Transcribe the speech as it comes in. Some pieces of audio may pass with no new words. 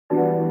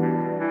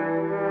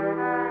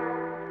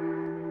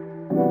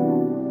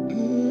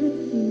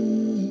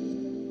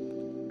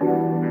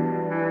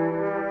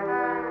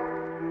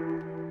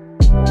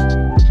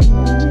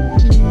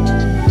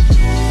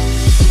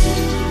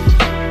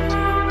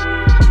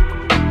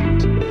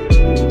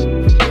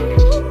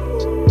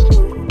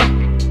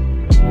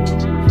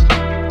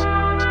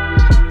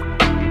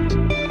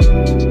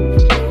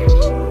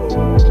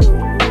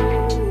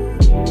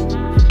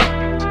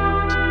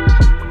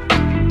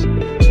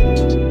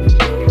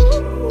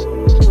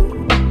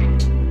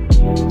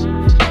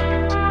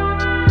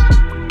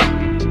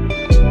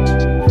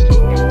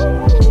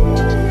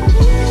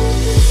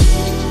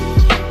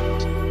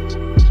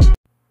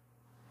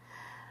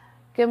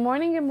good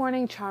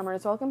morning,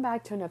 charmers. Welcome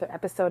back to another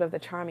episode of The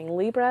Charming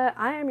Libra.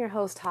 I am your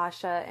host,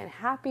 Tasha, and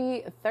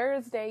happy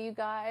Thursday, you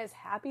guys.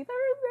 Happy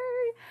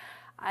Thursday.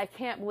 I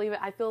can't believe it.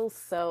 I feel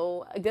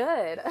so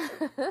good.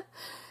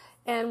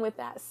 And with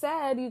that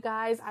said, you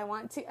guys, I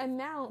want to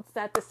announce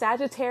that the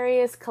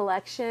Sagittarius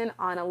collection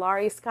on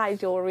Alari Sky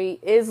Jewelry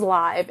is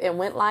live. It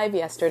went live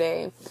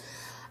yesterday.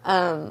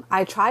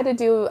 I tried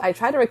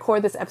to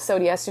record this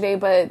episode yesterday,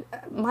 but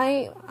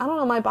I don't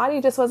know, my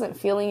body just wasn't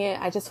feeling it.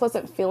 I just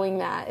wasn't feeling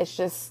that. It's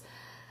just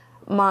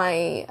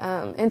my,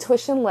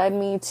 intuition led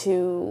me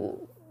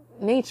to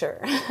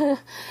nature.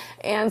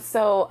 And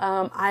so,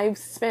 I've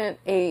spent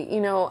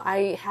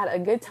I had a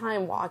good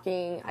time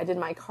walking. I did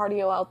my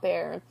cardio out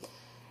there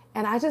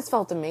and I just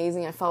felt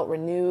amazing. I felt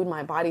renewed.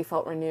 My body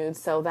felt renewed.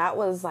 So that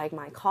was like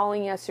my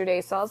calling yesterday.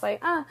 So I was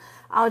like,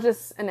 I'll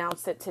just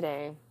announce it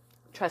today.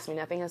 Trust me,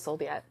 nothing has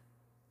sold yet.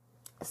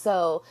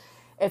 So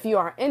if you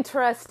are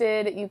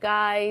interested, you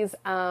guys,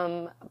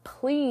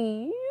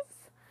 please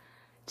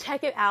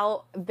check it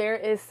out. There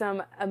is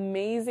some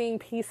amazing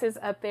pieces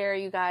up there,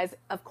 you guys.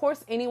 Of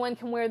course, anyone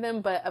can wear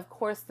them, but of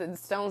course the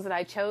stones that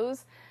I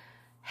chose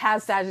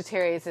has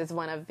Sagittarius as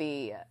one of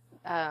the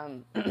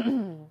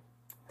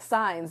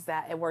signs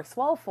that it works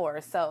well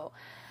for. So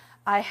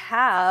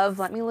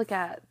let me look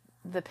at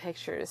the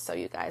pictures so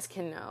you guys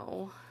can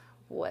know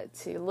what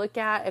to look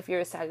at if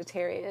you're a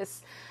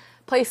Sagittarius.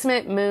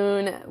 Placement,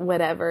 moon,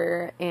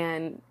 whatever.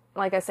 And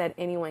like I said,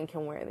 anyone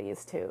can wear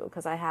these too,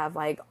 because I have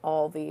like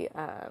all the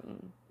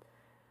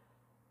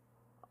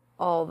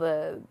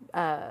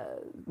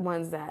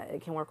ones that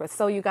it can work with.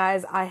 So you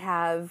guys, I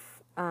have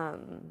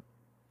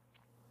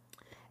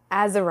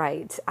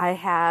azurite. I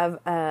have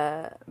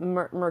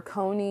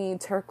Merconi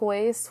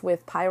turquoise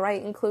with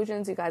pyrite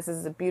inclusions. You guys, this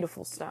is a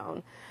beautiful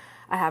stone.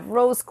 I have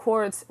rose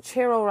quartz,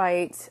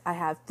 charoite, I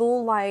have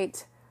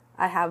thulite,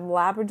 I have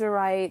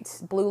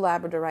labradorite, blue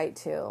labradorite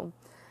too.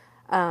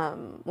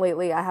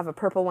 Lately I have a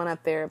purple one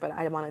up there, but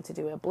I wanted to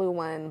do a blue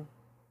one.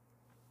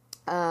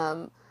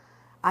 I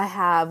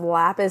have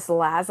lapis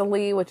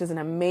lazuli, which is an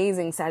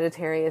amazing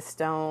Sagittarius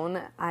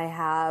stone. I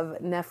have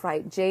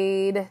nephrite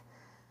jade.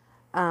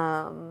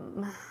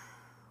 What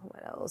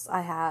else?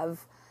 I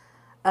have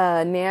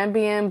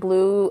Nambian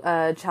blue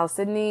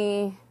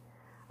chalcedony.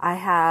 I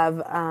have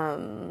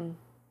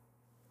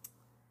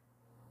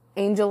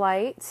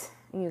angelite.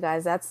 You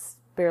guys, that's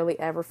barely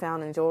ever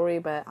found in jewelry,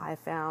 but I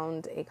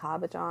found a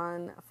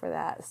cabochon for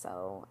that,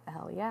 so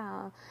hell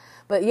yeah.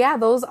 But yeah,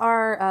 those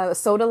are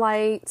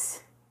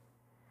sodalite,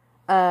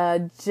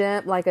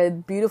 gem, like a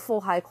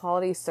beautiful high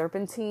quality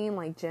serpentine,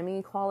 like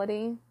gemmy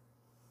quality.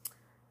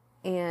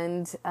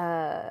 And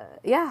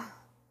yeah.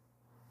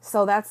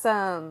 So that's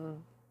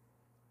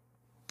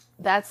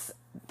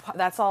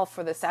all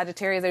for the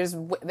Sagittarius.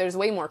 There's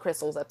way more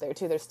crystals up there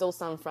too. There's still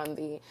some from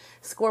the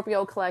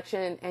Scorpio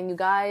collection. And you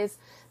guys,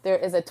 there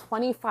is a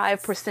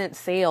 25%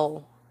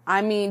 sale.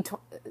 I mean,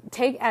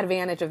 take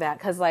advantage of that.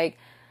 Cause like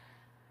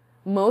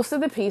most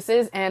of the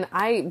pieces, and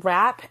I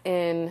wrap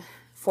in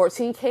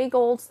 14K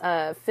gold,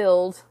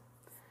 filled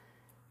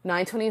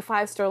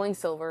 925 sterling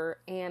silver.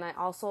 And I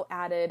also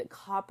added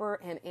copper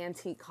and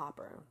antique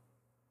copper.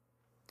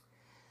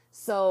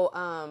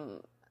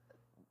 So,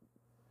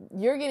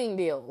 you're getting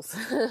deals.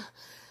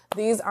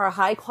 These are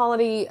high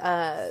quality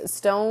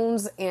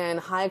stones and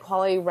high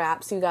quality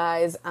wraps, you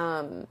guys.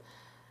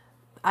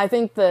 I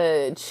think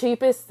the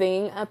cheapest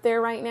thing up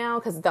there right now,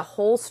 because the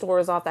whole store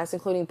is off, that's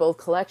including both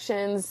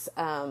collections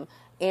and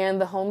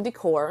the home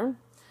decor.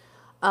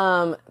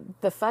 The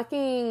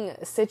fucking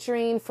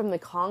citrine from the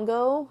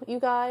Congo,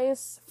 you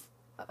guys,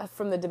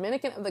 from the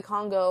Dominican of the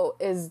Congo,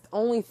 is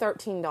only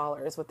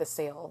 $13 with the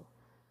sale.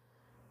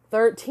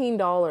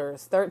 $13,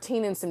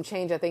 13 and some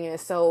change, I think it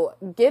is. So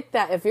get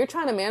that. If you're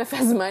trying to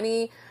manifest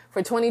money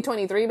for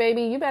 2023,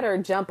 baby, you better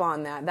jump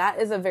on that. That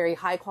is a very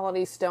high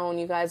quality stone.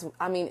 You guys,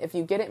 I mean, if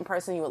you get it in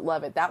person, you would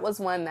love it. That was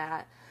one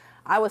that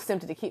I was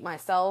tempted to keep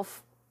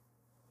myself,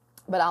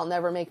 but I'll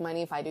never make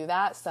money if I do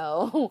that.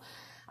 So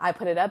I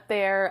put it up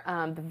there.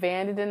 The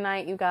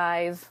Vandadonite, you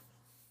guys,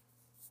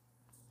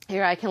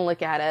 here I can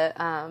look at it.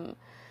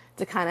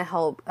 To kind of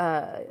help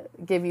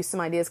give you some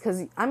ideas,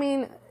 because I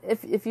mean,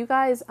 if you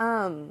guys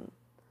are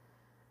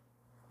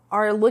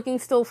looking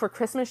still for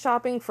Christmas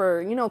shopping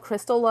for, you know,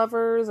 crystal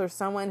lovers, or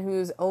someone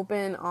who's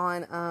open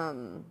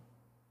on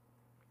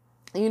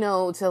you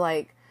know, to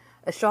like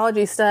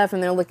astrology stuff,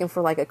 and they're looking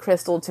for like a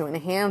crystal to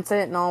enhance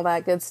it and all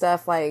that good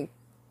stuff, like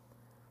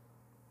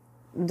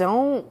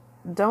don't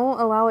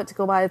allow it to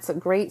go by. It's a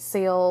great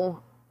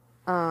sale.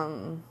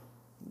 Let's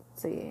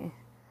see.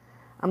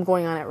 I'm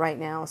going on it right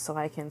now so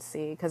I can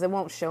see, because it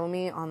won't show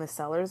me on the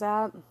seller's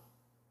app.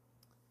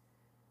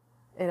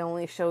 It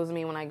only shows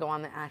me when I go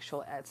on the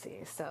actual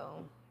Etsy.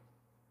 So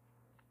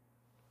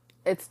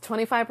it's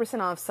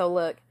 25% off. So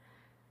look,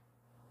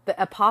 the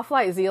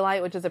Apophyte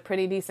Zeolite, which is a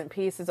pretty decent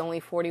piece, is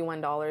only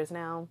 $41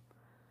 now.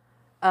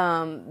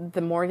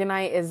 The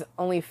Morganite is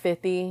only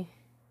 $50.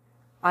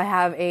 I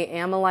have a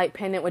Amylite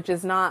pendant, which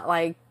is not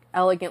like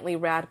elegantly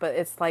wrapped, but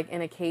it's like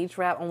in a cage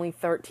wrap, only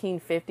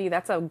 $13.50.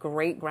 That's a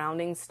great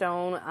grounding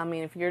stone. I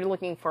mean, if you're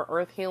looking for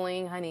earth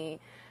healing, honey,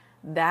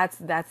 that's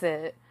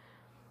it.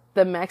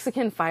 The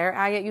Mexican fire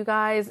agate, you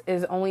guys,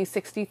 is only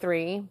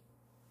 $63.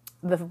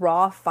 The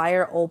raw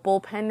fire opal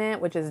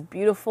pendant, which is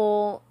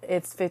beautiful,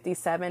 it's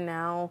 $57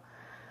 now.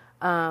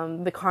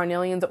 The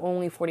carnelians are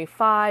only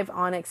 $45,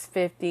 onyx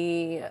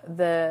 $50.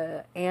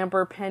 The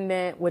amber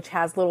pendant, which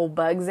has little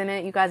bugs in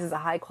it, you guys, is a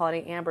high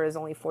quality amber, is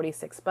only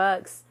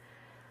 $46.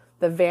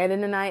 The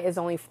vandennite is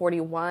only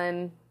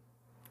 $41.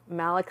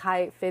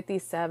 Malachite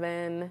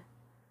 $57.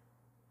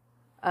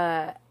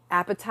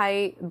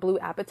 Apatite, blue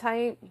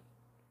apatite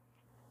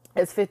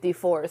is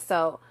 $54.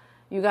 So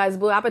you guys,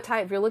 blue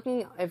apatite,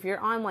 if you're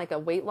on like a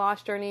weight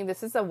loss journey,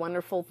 this is a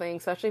wonderful thing,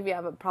 especially if you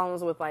have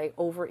problems with like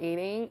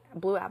overeating.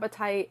 Blue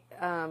apatite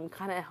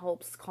kind of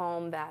helps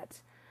calm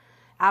that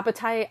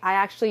appetite. I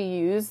actually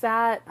used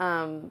that.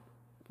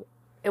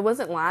 It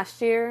wasn't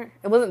last year.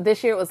 It wasn't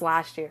this year. It was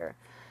last year,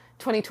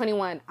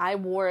 2021. I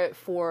wore it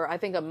for, I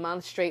think, a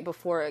month straight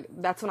before.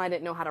 That's when I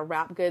didn't know how to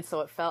wrap good. So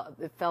it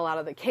fell out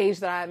of the cage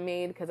that I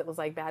made because it was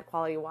like bad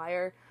quality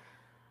wire.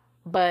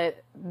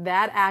 But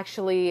that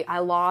actually, I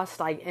lost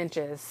like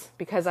inches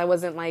because I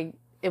wasn't like,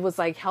 it was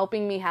like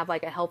helping me have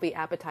like a healthy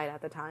appetite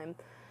at the time.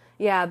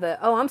 Yeah, the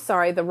raw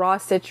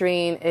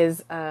citrine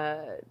is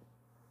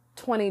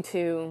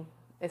 22,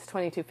 it's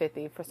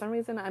 $22.50. For some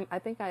reason, I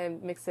think I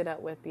mixed it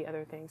up with the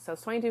other thing. So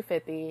it's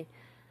 $22.50.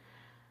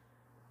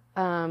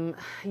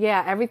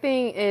 Yeah,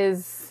 everything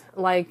is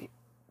like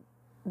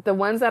the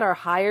ones that are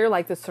higher,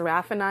 like the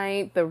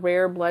seraphinite, the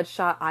rare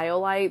bloodshot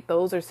iolite,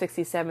 those are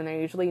 $67. They're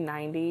usually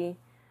 $90.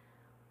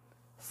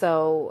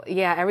 So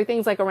yeah,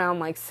 everything's like around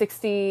like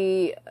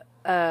 60.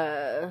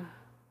 Yeah,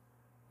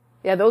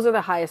 those are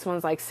the highest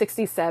ones, like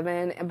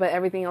 67, but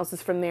everything else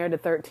is from there to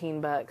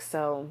 $13.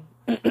 So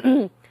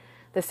the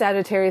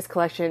Sagittarius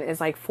collection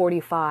is like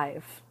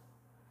 45,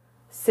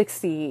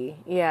 60,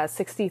 yeah,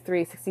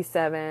 63,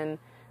 67,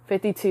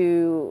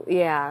 52.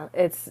 Yeah,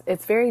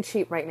 it's very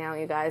cheap right now,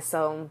 you guys.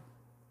 So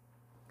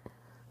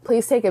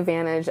please take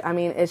advantage. I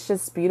mean, it's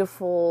just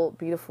beautiful,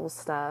 beautiful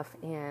stuff.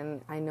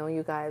 And I know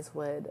you guys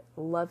would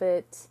love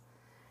it.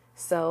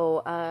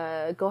 So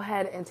go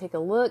ahead and take a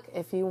look.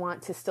 If you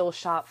want to still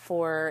shop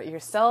for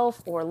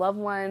yourself or loved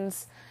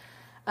ones,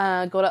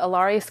 go to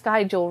Alarie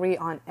Sky Jewelry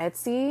on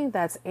Etsy.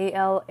 That's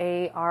ALARIESKYE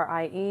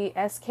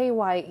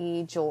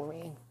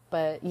Jewelry.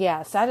 But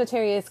yeah,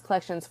 Sagittarius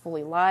collection's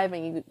fully live,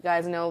 and you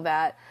guys know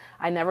that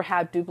I never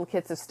have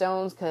duplicates of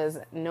stones because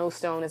no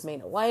stone is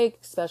made alike,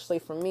 especially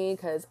for me,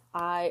 because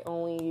I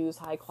only use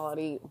high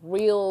quality,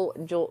 real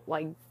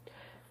like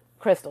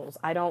crystals.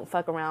 I don't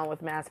fuck around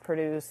with mass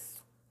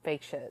produced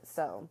fake shit.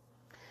 So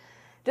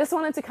just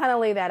wanted to kind of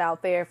lay that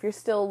out there if you're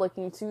still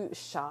looking to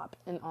shop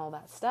and all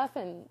that stuff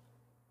and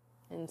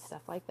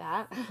stuff like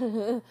that.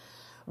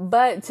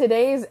 But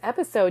today's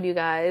episode, you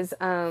guys,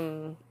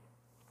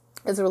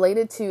 is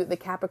related to the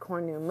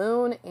Capricorn New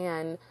Moon.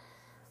 And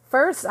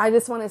first, I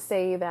just want to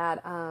say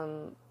that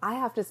I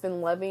have just been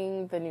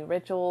loving the new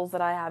rituals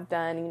that I have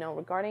done, you know,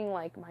 regarding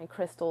like my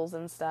crystals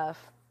and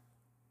stuff.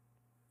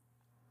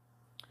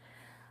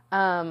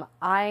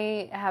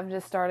 I have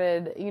just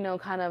started, you know,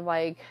 kind of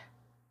like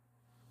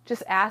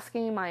just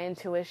asking my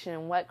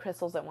intuition what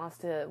crystals it wants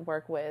to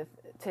work with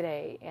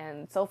today.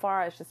 And so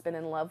far, it's just been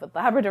in love with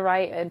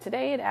labradorite. And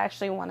today, it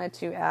actually wanted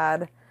to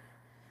add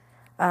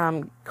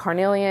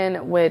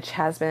carnelian, which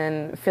has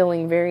been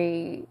feeling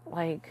very,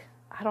 like,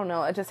 I don't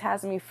know, it just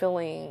has me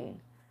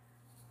feeling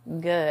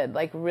good,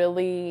 like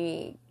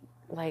really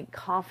like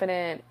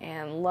confident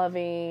and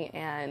loving,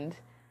 and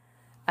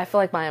I feel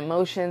like my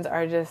emotions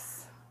are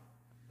just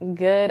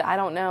good. I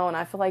don't know, and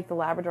I feel like the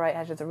labradorite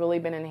has just really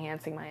been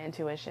enhancing my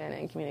intuition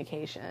and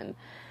communication.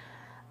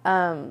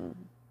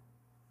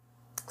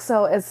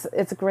 So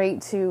it's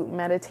great to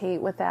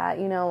meditate with that,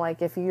 you know,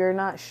 like if you're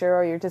not sure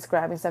or you're just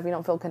grabbing stuff, you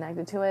don't feel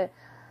connected to it,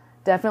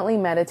 definitely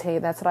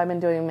meditate. That's what I've been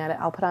doing.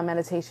 I'll put on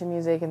meditation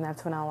music, and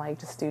that's when I'll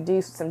like just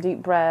do some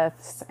deep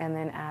breaths, and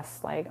then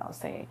ask, like, I'll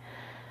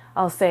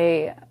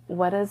say,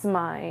 what does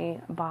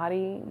my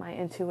body, my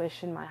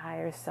intuition, my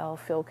higher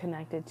self feel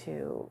connected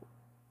to?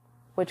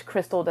 Which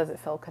crystal does it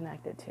feel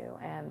connected to?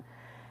 And,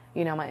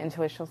 you know, my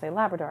intuition will say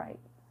labradorite.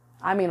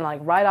 I mean,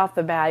 like right off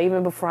the bat,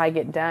 even before I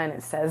get done,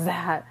 it says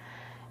that.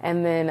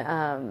 And then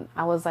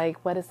I was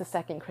like, what is the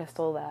second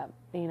crystal that,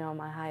 you know,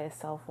 my highest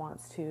self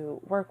wants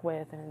to work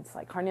with? And it's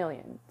like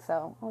carnelian.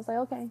 So I was like,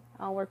 okay,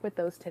 I'll work with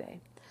those today.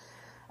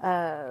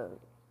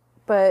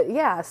 But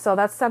yeah, so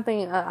that's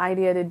something,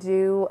 idea to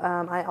do.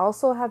 I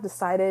also have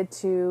decided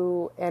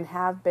to, and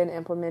have been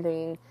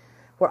implementing,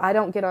 where I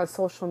don't get on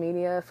social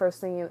media first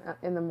thing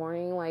in the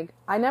morning. Like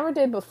I never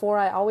did before.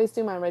 I always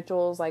do my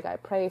rituals. Like I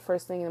pray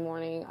first thing in the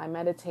morning. I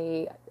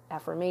meditate,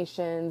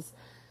 affirmations,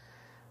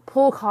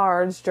 pull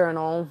cards,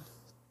 journal,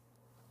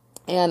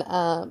 and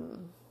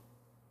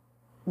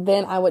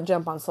then I would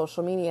jump on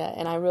social media,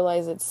 and I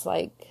realize it's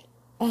like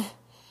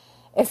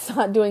it's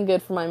not doing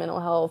good for my mental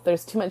health.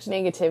 There's too much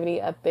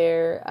negativity up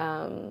there.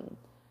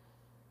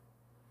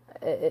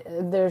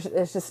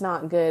 it's just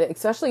not good.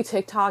 Especially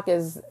TikTok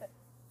is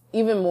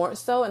even more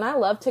so. And I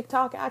love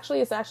TikTok, actually.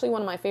 It's actually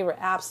one of my favorite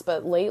apps.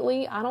 But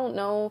lately, I don't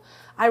know.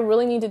 I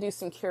really need to do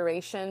some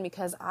curation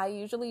because I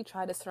usually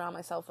try to surround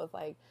myself with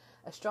like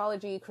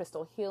astrology,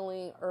 crystal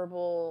healing,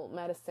 herbal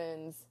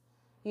medicines,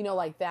 you know,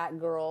 like that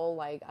girl.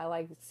 Like I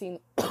like seeing,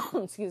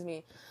 excuse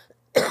me.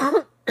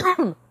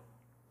 I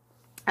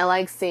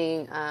like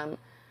seeing,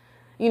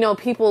 you know,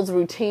 people's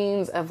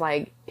routines of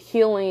like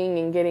healing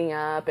and getting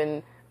up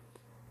and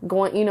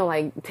going, you know,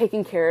 like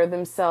taking care of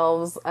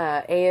themselves,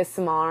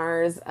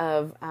 ASMRs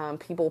of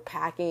people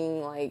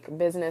packing like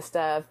business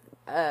stuff,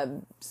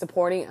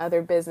 supporting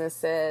other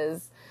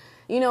businesses,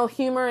 you know,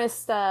 humorous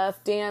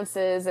stuff,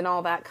 dances and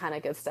all that kind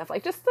of good stuff.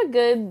 Like just the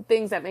good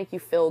things that make you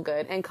feel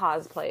good, and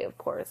cosplay, of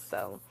course.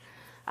 So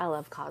I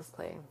love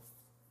cosplay.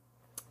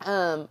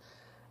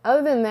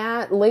 Other than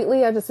that,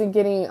 lately I've just been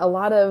getting a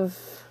lot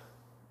of,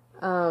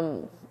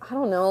 I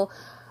don't know,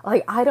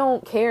 like, I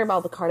don't care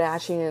about the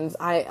Kardashians.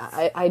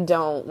 I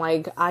don't.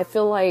 Like, I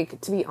feel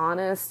like, to be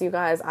honest, you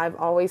guys, I've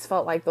always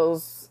felt like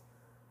those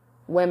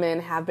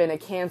women have been a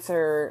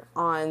cancer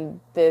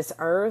on this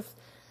earth,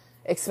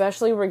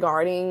 especially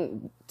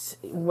regarding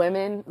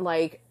women.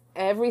 Like,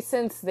 ever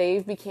since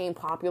they've became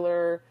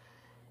popular,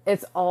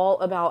 it's all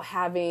about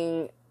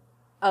having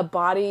a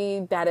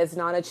body that is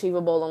not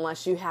achievable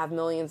unless you have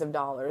millions of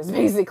dollars,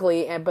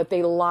 basically. But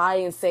they lie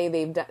and say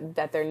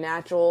that they're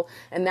natural,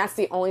 and that's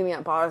the only thing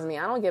that bothers me.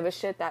 I don't give a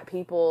shit that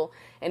people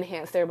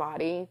enhance their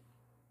body,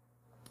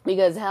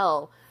 because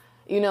hell,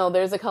 you know,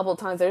 there's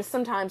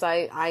sometimes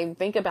I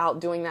think about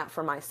doing that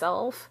for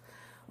myself,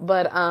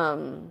 but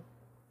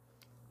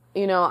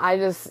you know,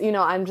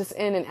 I'm just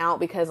in and out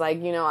because,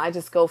 like, you know, I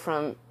just go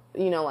from,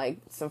 you know, like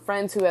some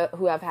friends who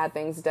have had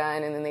things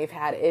done and then they've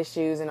had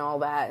issues and all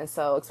that. And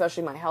so,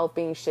 especially my health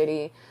being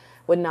shitty,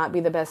 would not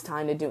be the best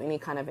time to do any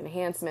kind of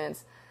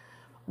enhancements.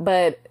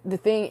 But the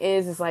thing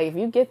is like, if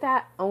you get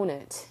that, own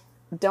it.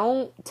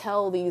 Don't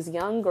tell these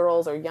young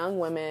girls or young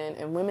women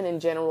and women in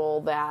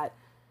general that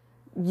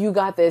you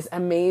got this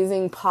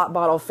amazing pop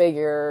bottle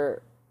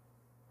figure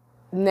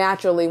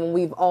naturally when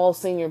we've all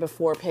seen your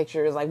before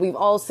pictures. Like, we've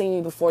all seen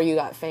you before you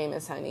got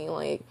famous, honey.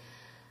 Like,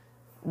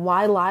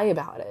 why lie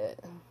about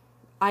it?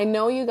 I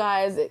know you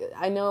guys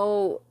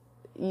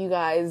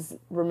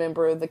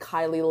remember the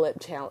Kylie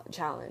lip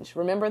challenge.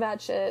 Remember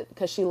that shit?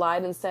 Because she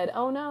lied and said,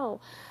 oh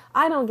no,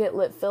 I don't get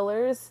lip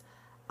fillers.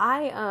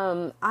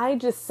 I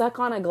just suck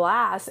on a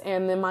glass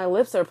and then my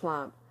lips are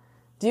plump.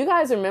 Do you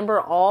guys remember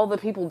all the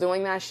people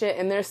doing that shit?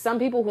 And there's some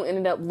people who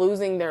ended up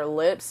losing their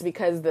lips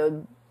because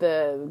the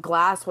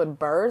glass would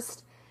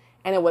burst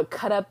and it would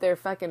cut up their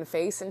fucking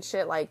face and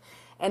shit. Like,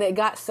 and it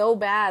got so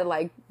bad,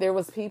 like, there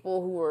was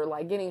people who were,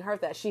 like, getting hurt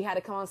that she had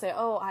to come on and say,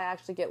 oh, I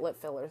actually get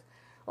lip fillers.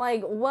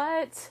 Like,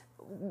 what?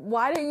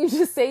 Why didn't you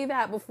just say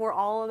that before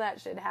all of that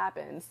shit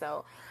happened?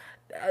 So,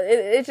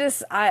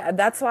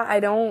 that's why I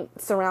don't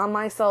surround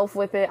myself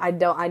with it. I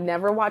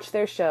never watch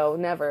their show,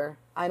 never.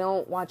 I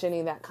don't watch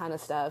any of that kind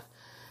of stuff.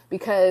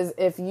 Because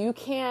if you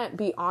can't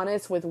be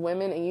honest with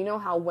women, and you know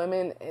how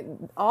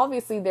women,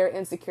 obviously they're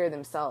insecure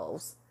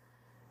themselves.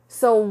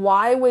 So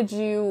why would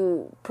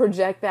you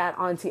project that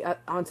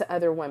onto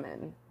other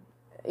women?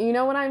 You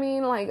know what I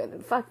mean?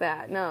 Like, fuck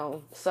that.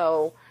 No.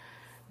 So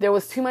there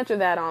was too much of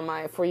that on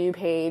my For You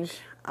page.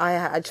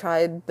 I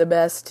tried the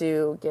best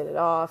to get it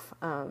off.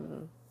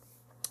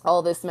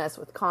 All this mess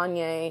with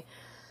Kanye,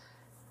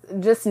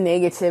 just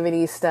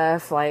negativity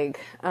stuff. Like,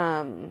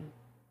 I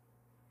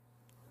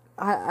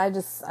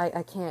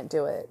can't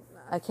do it.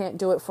 I can't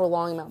do it for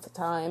long amounts of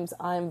times.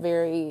 I'm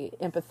very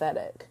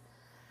empathetic.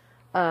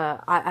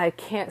 I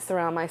can't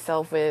surround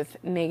myself with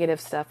negative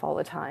stuff all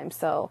the time.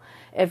 So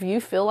if you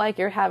feel like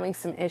you're having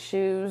some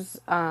issues,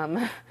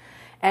 and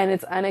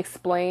it's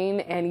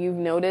unexplained, and you've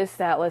noticed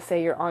that, let's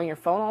say you're on your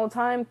phone all the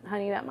time,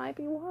 honey, that might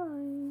be why.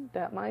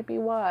 That might be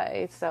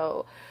why.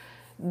 So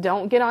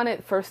don't get on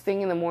it first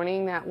thing in the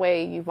morning. That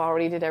way you've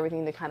already did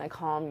everything to kind of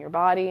calm your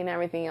body and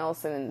everything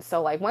else. And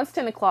so, like, once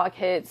 10 o'clock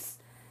hits,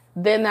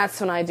 then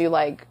that's when I do,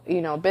 like,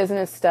 you know,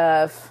 business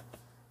stuff,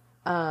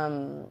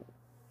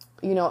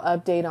 you know,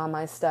 update on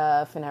my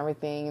stuff and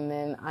everything. And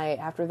then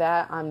after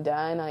that, I'm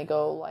done. I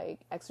go, like,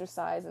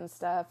 exercise and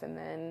stuff. And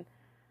then,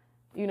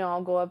 you know,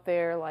 I'll go up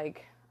there,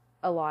 like,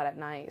 a lot at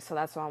night. So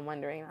that's why I'm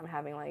wondering. I'm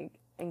having, like,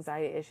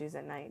 anxiety issues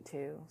at night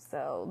too.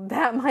 So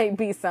that might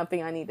be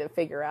something I need to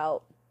figure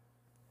out.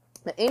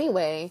 But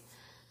anyway,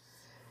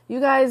 you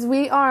guys,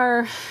 we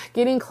are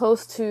getting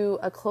close to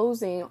a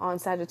closing on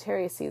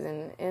Sagittarius season.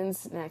 It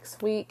ends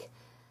next week.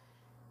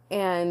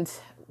 And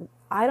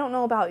I don't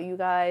know about you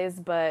guys,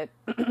 but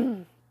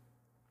I'm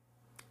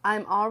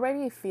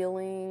already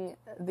feeling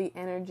the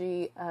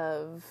energy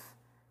of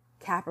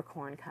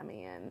Capricorn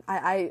coming in.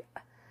 I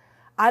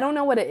don't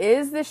know what it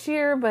is this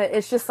year, but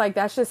it's just like,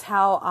 that's just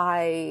how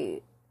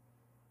I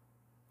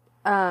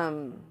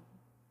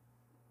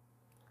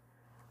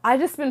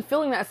just been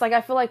feeling that. It's like,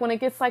 I feel like when it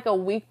gets like a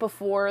week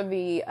before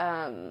the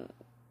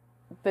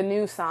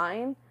new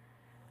sign,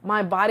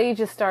 my body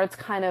just starts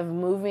kind of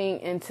moving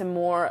into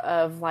more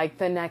of like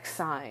the next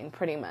sign,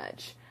 pretty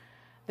much.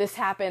 This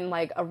happened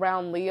like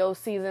around Leo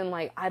season.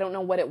 Like, I don't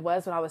know what it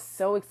was, but I was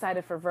so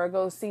excited for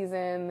Virgo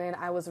season. Then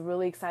I was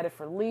really excited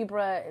for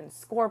Libra and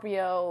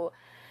Scorpio,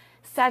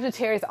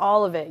 Sagittarius,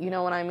 all of it. You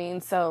know what I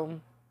mean? So,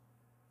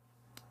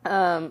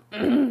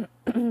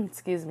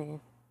 excuse me.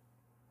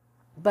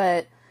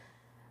 But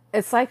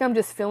it's like I'm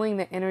just feeling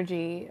the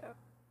energy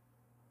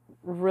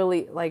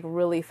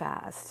really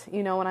fast.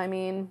 You know what I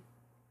mean?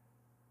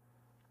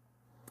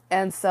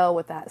 And so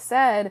with that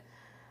said,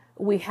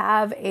 we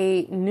have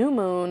a new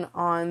moon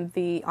on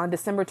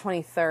December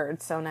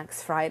 23rd, so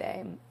next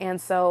Friday.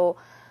 And so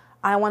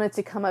I wanted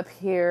to come up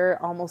here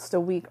almost a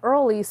week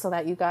early so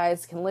that you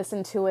guys can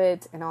listen to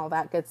it and all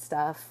that good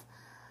stuff.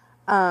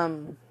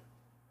 To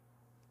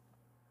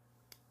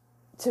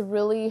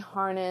really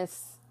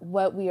harness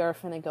what we are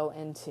finna go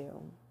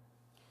into.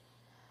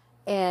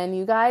 And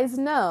you guys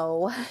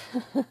know,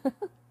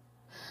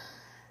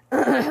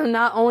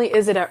 not only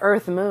is it an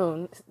earth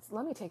moon.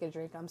 Let me take a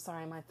drink. I'm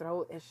sorry, my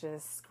throat is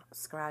just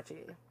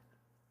scratchy.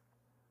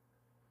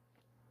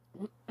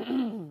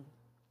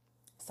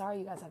 Sorry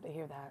you guys have to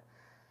hear that.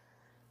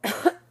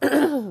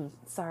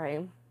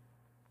 Sorry.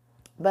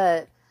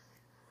 But,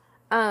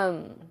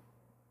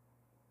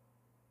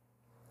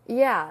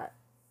 yeah.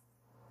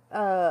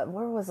 Where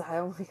was I?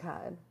 Oh my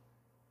God.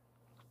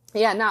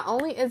 Yeah, not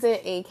only is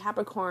it a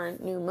Capricorn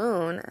new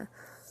moon,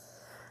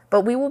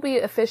 but we will be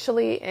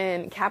officially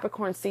in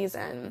Capricorn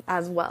season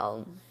as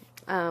well,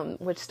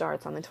 which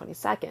starts on the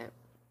 22nd.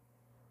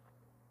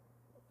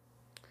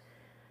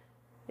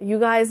 You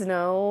guys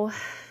know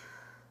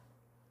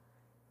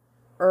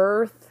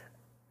Earth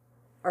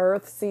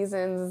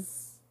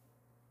seasons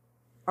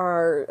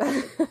are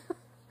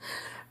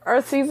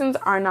Earth seasons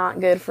are not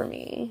good for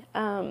me.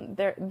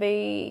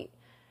 They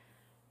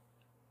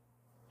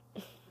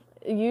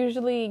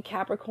usually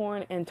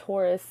Capricorn and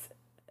Taurus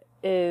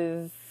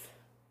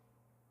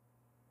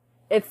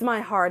it's my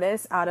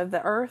hardest out of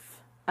the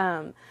earth.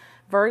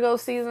 Virgo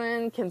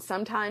season can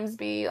sometimes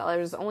be,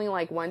 there's only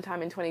like one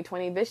time in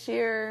 2020 this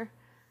year.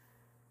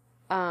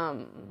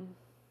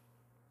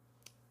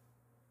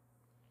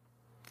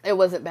 It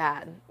wasn't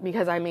bad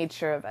because I made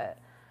sure of it.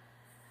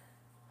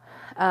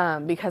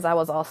 Because I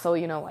was also,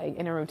 like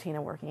in a routine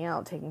of working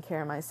out, taking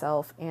care of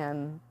myself,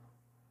 and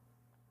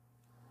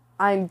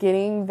I'm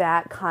getting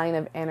that kind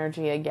of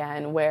energy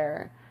again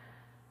where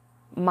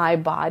my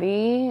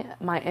body,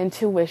 my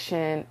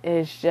intuition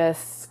is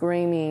just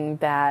screaming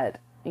that,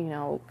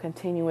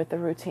 continue with the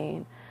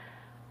routine,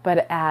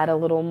 but add a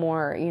little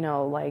more,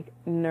 like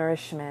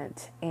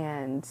nourishment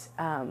and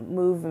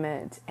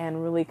movement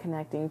and really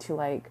connecting to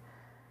like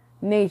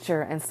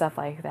nature and stuff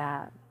like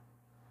that.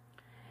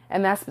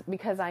 And that's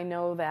because I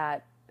know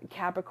that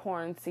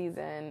Capricorn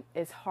season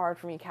is hard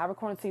for me.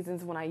 Capricorn season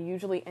is when I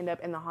usually end up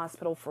in the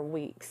hospital for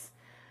weeks.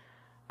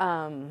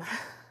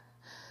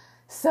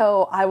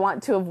 So I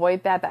want to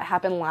avoid that. That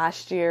happened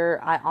last year.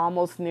 I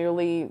almost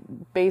nearly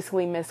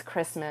basically missed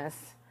Christmas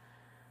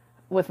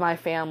with my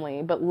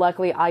family, but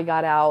luckily I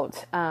got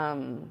out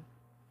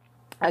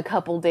a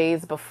couple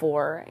days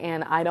before,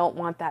 and I don't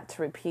want that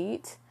to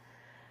repeat.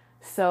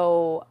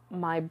 So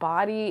my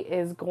body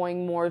is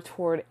going more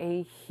toward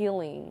a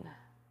healing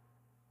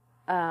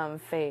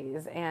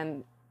phase.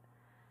 And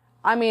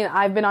I mean,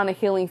 I've been on a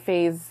healing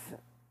phase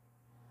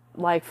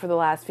like for the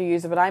last few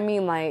years, but I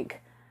mean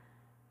like,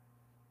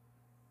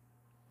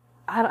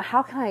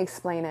 how can I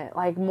explain it?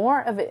 Like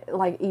more of it,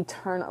 like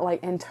eternal,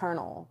 like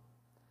internal,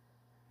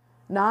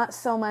 not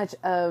so much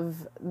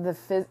of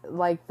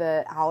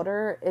the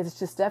outer. It's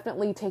just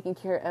definitely taking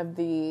care of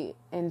the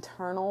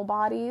internal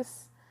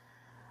bodies.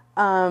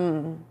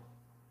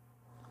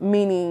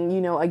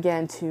 Meaning,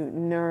 again, to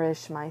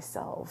nourish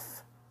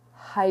myself,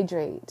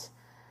 hydrate,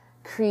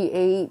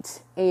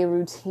 create a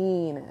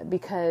routine,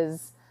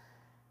 because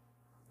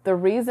the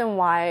reason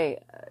why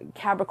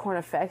Capricorn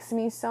affects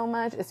me so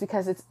much is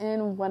because it's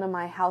in one of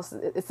my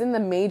houses. It's in the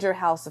major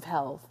house of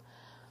health.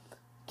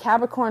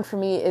 Capricorn for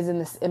me is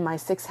in my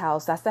 6th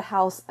house. That's the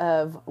house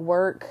of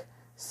work,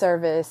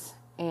 service,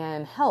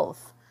 and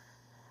health.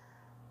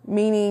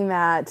 Meaning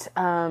that,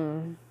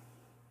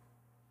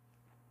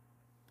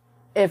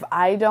 if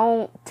I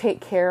don't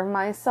take care of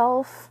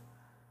myself,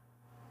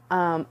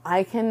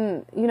 I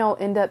can,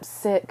 end up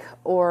sick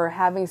or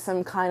having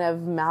some kind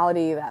of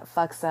malady that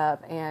fucks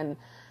up. And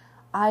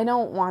I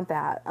don't want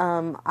that.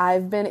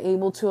 I've been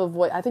able to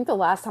avoid, I think the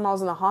last time I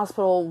was in the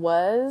hospital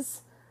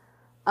was,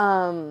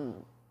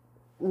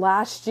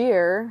 last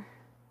year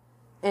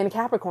in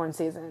Capricorn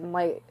season,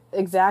 like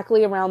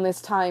exactly around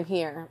this time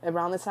here.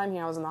 Around this time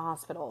here, I was in the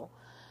hospital.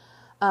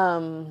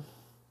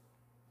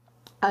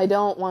 I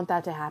don't want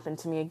that to happen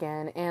to me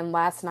again. And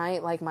last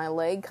night, like my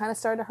leg kind of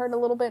started to hurt a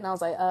little bit, and I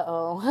was like,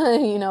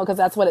 uh-oh, because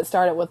that's what it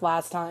started with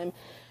last time.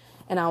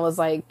 And I was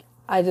like,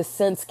 I just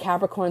sense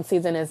Capricorn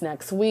season is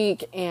next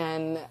week,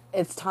 and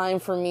it's time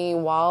for me,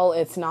 while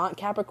it's not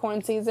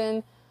Capricorn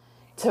season,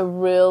 to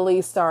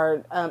really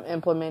start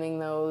implementing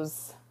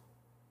those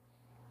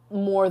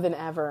more than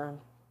ever.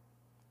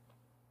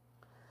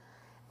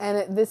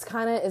 this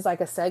kind of is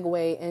like a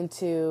segue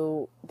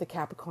into the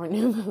Capricorn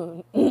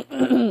New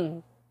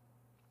Moon.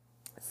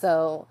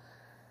 So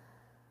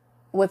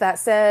with that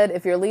said,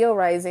 if you're Leo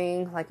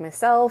rising like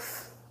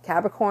myself,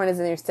 Capricorn is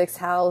in your 6th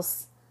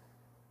house.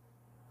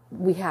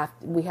 We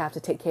have to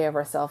take care of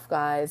ourselves,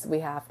 guys. We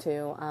have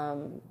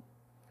to,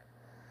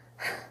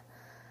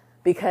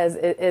 because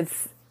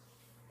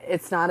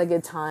it's not a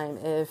good time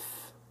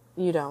if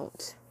you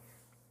don't.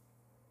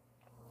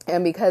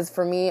 And because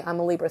for me, I'm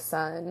a Libra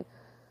sun.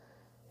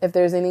 If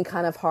there's any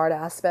kind of hard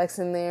aspects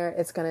in there,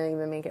 it's going to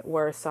even make it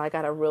worse. So I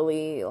got to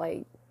really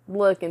like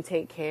look and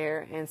take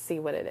care and see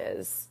what it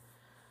is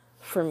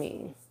for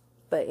me.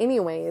 But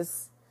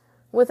anyways,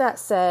 with that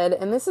said,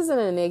 and this isn't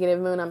a negative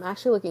moon, I'm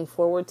actually looking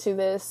forward to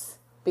this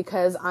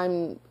because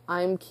I'm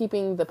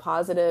keeping the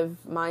positive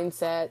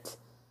mindset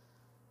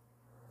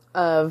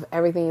of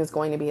everything is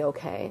going to be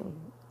okay.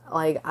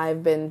 Like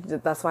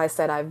that's why I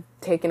said I've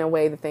taken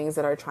away the things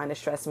that are trying to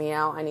stress me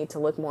out. I need to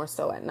look more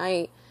so at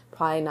night,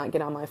 probably not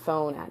get on my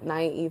phone at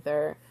night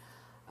either.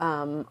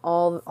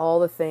 All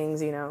the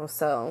things, you know,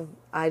 so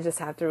I just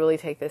have to really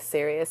take this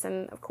serious.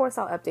 And of course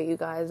I'll update you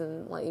guys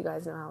and let you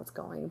guys know how it's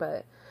going.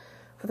 But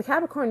for the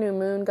Capricorn New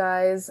Moon,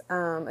 guys,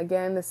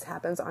 again, this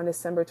happens on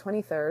December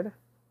 23rd.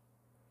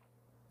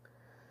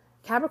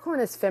 Capricorn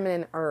is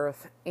feminine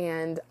earth.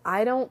 And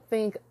I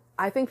think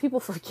people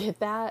forget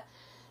that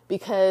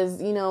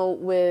because, you know,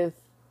 with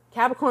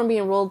Capricorn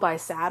being ruled by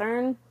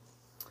Saturn,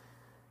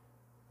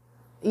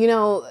 you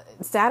know,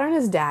 Saturn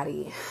is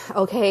daddy.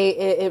 Okay.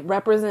 It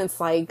represents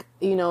like,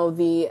 you know,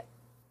 the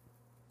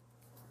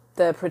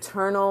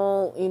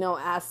paternal, you know,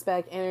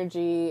 aspect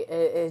energy.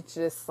 It's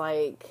just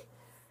like,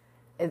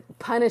 it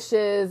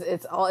punishes.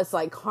 It's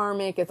like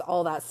karmic. It's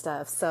all that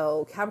stuff.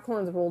 So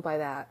Capricorn is ruled by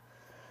that.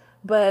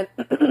 But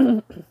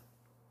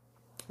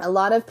a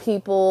lot of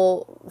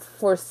people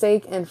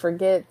forsake and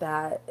forget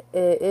that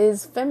it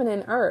is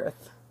feminine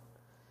earth.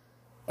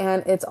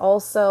 And it's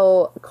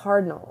also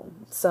cardinal.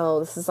 So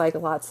this is like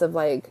lots of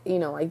like, you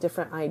know, like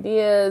different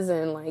ideas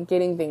and like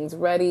getting things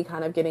ready,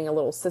 kind of getting a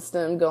little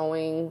system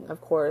going,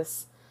 of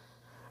course.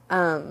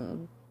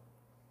 So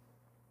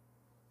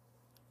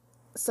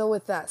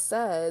with that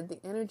said, the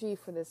energy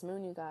for this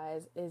moon, you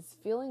guys, is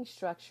feeling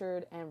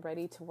structured and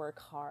ready to work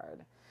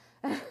hard.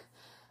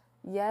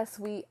 Yes,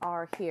 we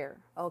are here.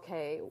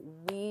 Okay.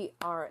 We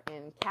are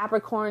in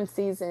Capricorn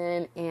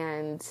season,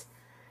 and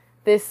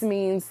this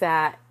means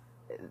that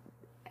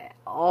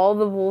all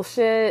the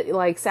bullshit,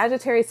 like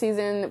Sagittarius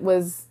season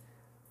was,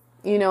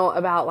 you know,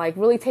 about like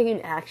really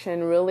taking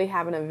action, really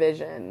having a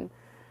vision,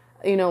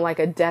 you know, like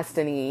a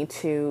destiny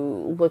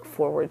to look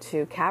forward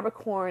to.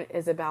 Capricorn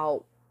is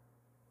about,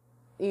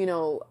 you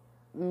know,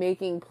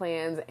 making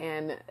plans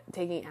and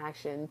taking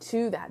action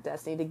to that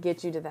destiny to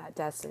get you to that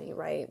destiny,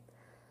 right?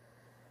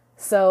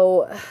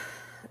 So,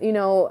 you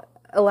know,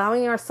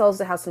 allowing ourselves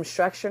to have some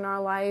structure in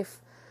our life.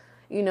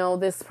 You know,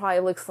 this probably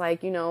looks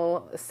like, you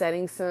know,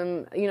 setting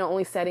some, you know,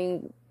 only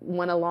setting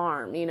one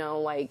alarm, you know,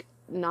 like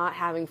not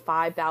having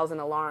 5,000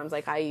 alarms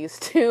like I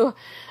used to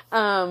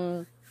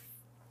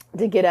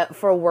get up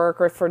for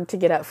work or to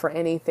get up for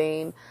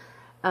anything.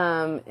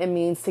 It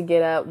means to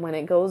get up when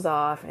it goes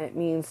off. It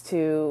means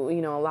to,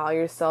 you know, allow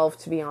yourself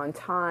to be on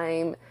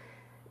time,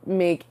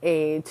 make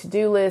a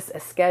to-do list, a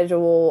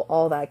schedule,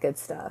 all that good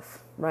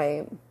stuff,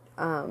 right?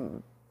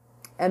 And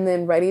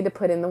then ready to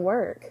put in the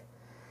work.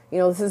 You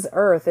know, this is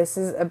earth. This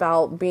is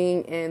about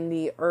being in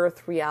the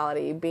earth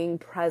reality, being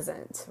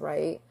present,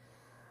 right?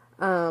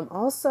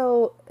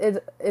 Also,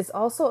 it's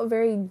also a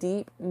very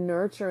deep,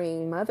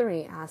 nurturing,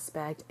 mothering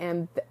aspect.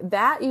 And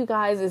that, you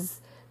guys,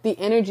 is the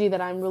energy that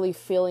I'm really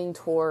feeling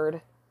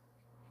toward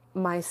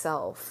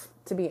myself,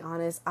 to be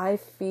honest. I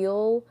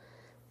feel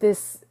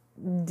this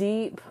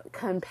deep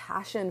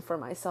compassion for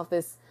myself,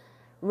 this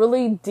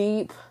really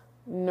deep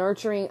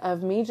nurturing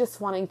of me just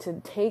wanting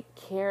to take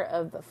care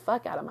of the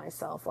fuck out of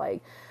myself.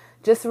 Like,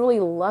 just really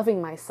loving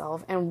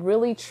myself and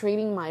really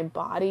treating my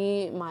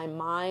body, my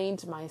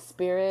mind, my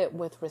spirit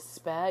with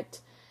respect,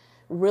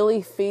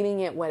 really feeding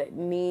it what it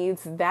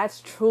needs.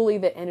 That's truly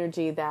the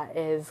energy that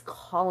is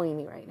calling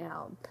me right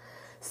now.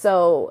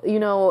 So, you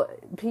know,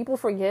 people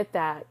forget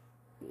that,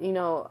 you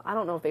know, I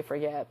don't know if they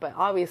forget, but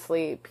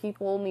obviously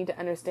people need to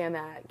understand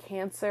that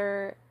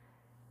Cancer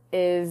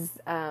is,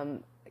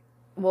 Capricorn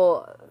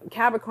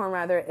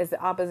rather is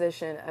the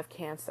opposition of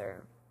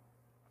Cancer.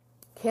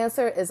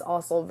 Cancer is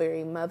also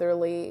very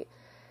motherly,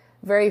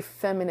 very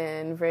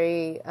feminine,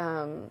 very,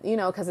 you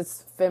know, because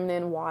it's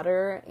feminine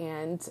water,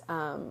 and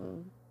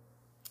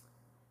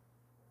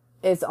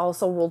it's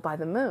also ruled by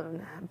the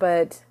moon.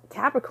 But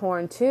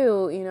Capricorn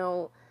too, you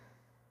know,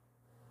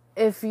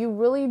 if you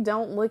really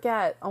don't look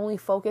at, only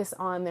focus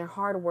on their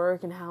hard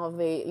work and how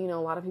they, you know,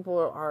 a lot of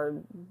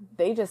people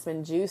they just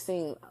been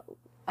juicing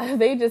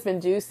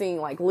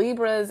like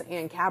Libras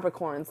and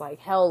Capricorns like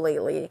hell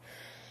lately.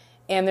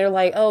 And they're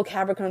like, oh,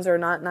 Capricorns are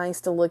not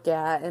nice to look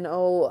at. And,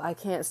 oh, I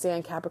can't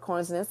stand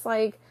Capricorns. And it's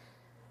like,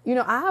 you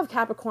know, I have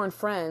Capricorn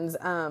friends.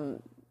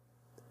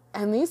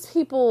 And these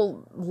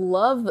people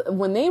love,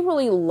 when they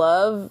really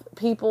love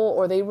people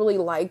or they really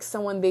like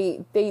someone,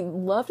 they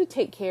love to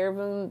take care of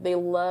them. They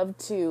love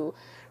to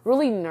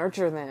really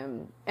nurture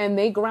them. And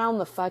they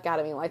ground the fuck out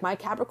of me. Like my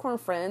Capricorn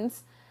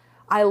friends,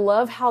 I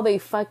love how they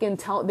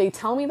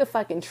tell me the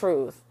fucking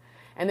truth.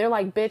 And they're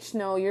like, bitch,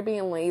 no, you're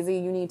being lazy.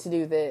 You need to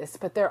do this.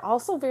 But they're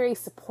also very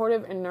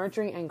supportive and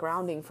nurturing and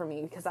grounding for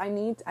me because I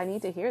need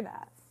to hear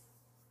that.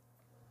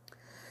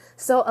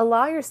 So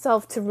allow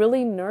yourself to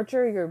really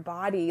nurture your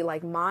body,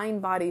 like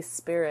mind, body,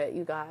 spirit,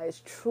 you guys.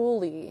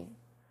 Truly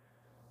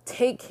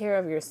take care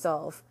of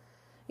yourself,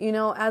 you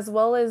know, as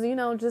well as, you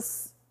know,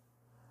 just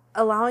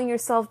allowing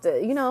yourself to,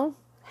 you know,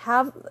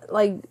 have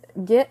like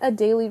get a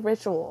daily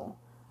ritual,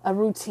 a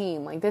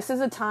routine. Like this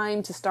is a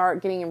time to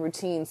start getting a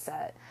routine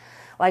set.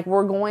 Like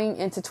we're going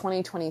into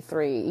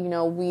 2023, you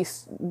know,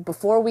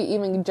 before we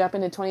even jump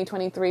into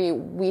 2023,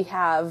 we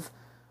have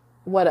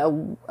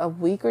a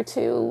week or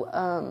two,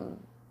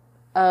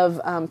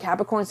 of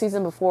Capricorn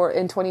season before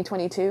in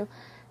 2022.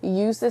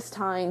 Use this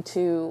time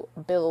to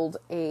build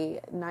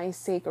a nice,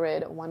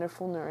 sacred,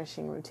 wonderful,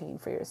 nourishing routine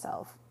for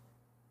yourself.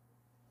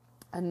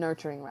 A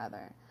nurturing,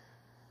 rather.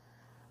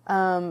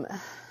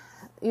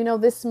 You know,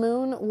 this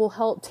moon will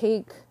help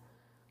take,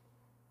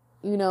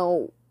 you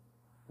know,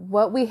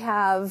 what we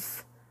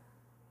have,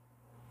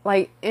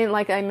 like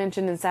I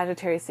mentioned in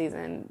Sagittarius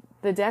season,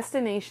 the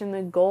destination,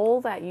 the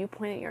goal that you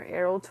point your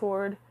arrow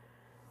toward,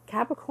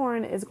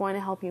 Capricorn is going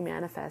to help you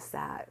manifest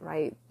that,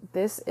 right?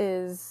 This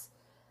is,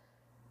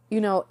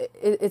 you know,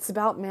 it's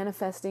about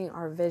manifesting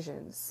our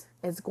visions.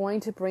 It's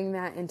going to bring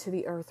that into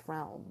the earth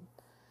realm.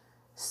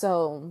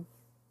 So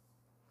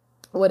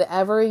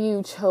whatever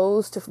you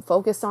chose to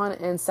focus on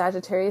in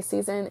Sagittarius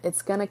season,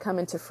 it's going to come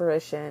into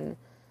fruition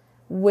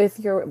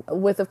with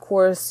of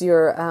course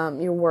your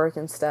work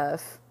and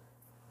stuff,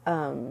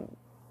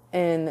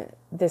 in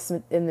this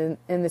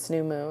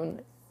new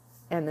moon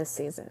and this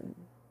season.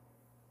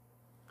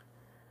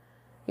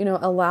 You know,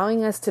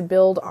 allowing us to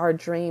build our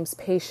dreams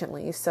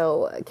patiently.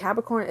 So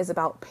Capricorn is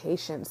about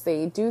patience.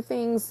 They do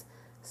things,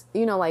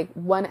 you know, like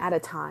one at a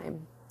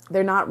time.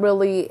 They're not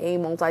really a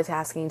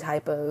multitasking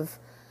type of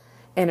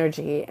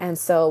energy. And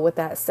so with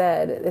that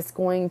said, it's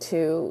going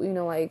to, you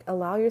know, like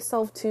allow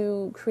yourself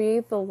to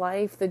create the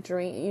life, the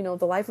dream, you know,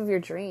 the life of your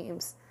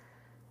dreams,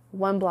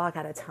 one block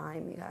at a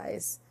time, you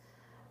guys.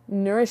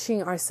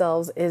 Nourishing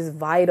ourselves is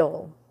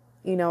vital,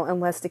 you know,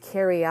 unless to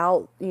carry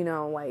out, you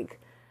know, like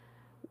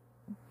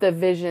the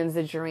visions,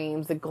 the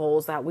dreams, the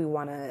goals that we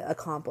want to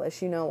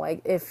accomplish. You know,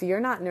 like if you're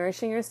not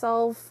nourishing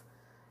yourself,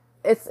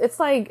 it's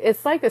like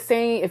the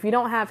saying, if you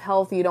don't have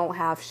health, you don't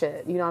have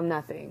shit. You don't have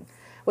nothing,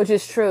 which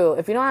is true.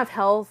 If you don't have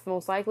health,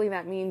 most likely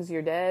that means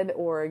you're dead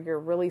or you're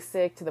really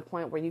sick to the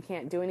point where you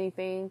can't do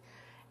anything.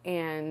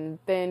 And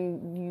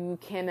then you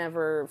can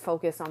never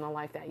focus on the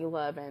life that you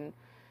love. And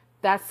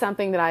that's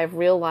something that I've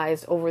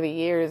realized over the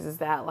years is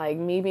that like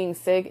me being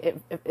sick,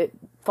 it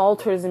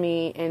falters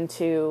me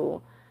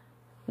into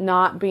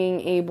not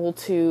being able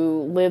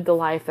to live the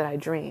life that I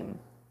dream.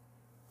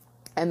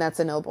 And that's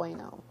a no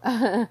bueno.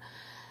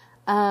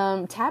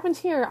 Tap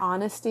into your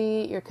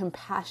honesty, your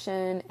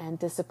compassion, and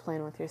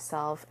discipline with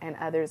yourself and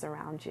others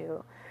around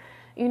you.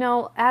 You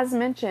know, as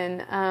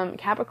mentioned,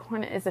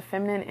 Capricorn is a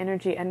feminine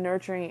energy, a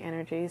nurturing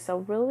energy. So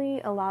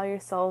really allow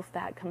yourself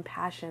that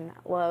compassion,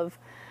 that love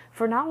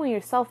for not only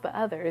yourself, but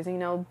others, you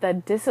know, the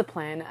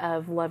discipline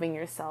of loving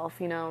yourself.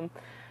 You know,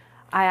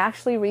 I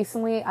actually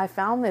recently, I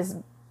found this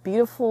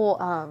beautiful,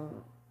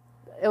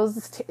 it was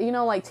this, you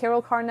know, like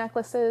tarot card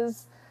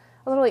necklaces.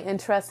 I was really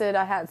interested.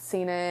 I had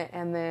seen it.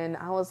 And then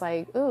I was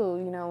like, ooh,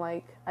 you know,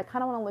 like I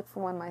kind of want to look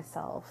for one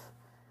myself,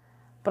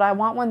 but I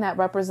want one that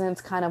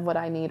represents kind of what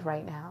I need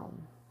right now.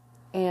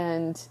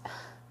 And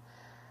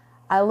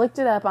I looked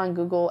it up on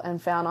Google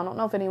and found, I don't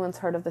know if anyone's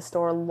heard of the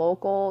store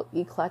Local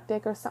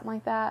Eclectic or something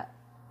like that.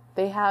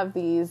 They have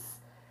these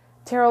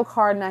tarot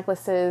card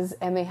necklaces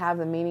and they have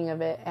the meaning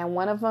of it. And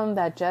one of them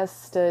that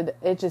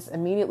it just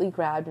immediately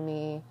grabbed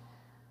me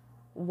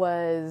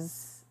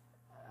was,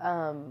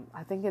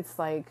 I think it's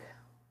like,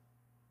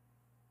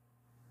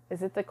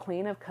 is it the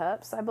Queen of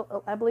Cups?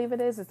 I believe it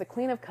is. It's the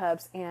Queen of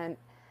Cups. And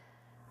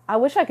I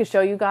wish I could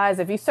show you guys.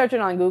 If you search it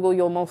on Google,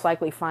 you'll most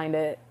likely find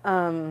it.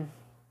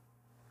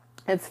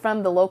 It's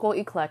from the Local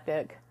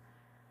Eclectic.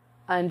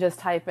 And just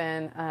type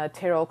in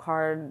tarot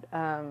card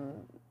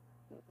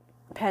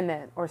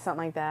pendant or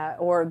something like that.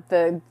 Or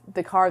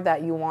the card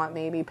that you want,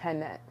 maybe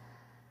pendant.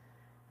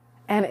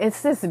 And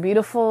it's this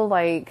beautiful,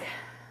 like,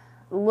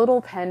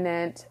 little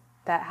pendant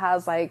that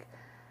has, like,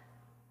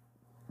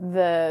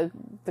 the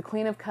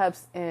Queen of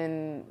Cups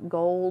in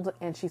gold,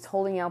 and she's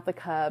holding out the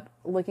cup,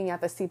 looking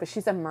at the sea, but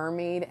she's a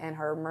mermaid, and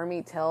her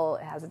mermaid tail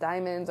has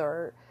diamonds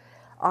or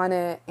on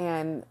it,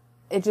 and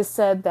it just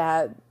said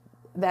that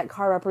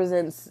card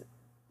represents,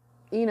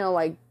 you know,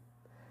 like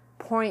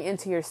pouring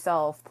into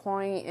yourself,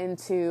 pouring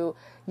into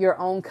your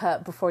own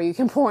cup before you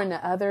can pour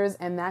into others,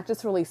 and that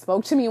just really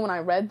spoke to me when I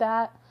read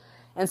that,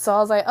 and so I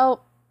was like,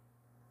 oh,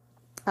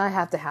 I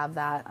have to have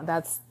that.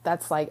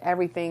 That's like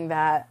everything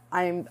that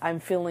I'm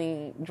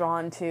feeling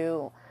drawn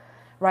to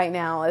right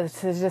now, is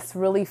to just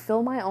really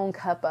fill my own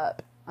cup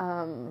up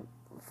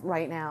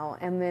right now.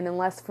 And then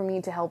unless for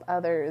me to help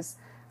others,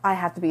 I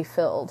have to be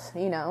filled,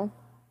 you know?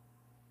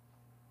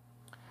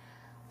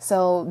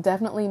 So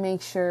definitely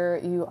make sure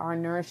you are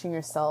nourishing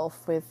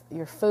yourself with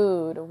your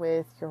food,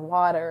 with your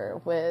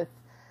water, with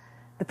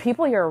the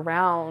people you're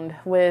around,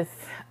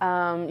 with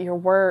your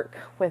work,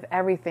 with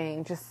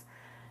everything. Just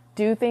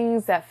do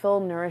things that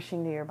feel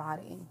nourishing to your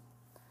body.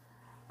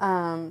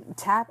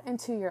 Tap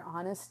into your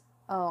honest.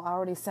 Oh, I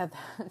already said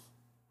that,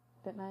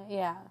 didn't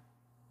I?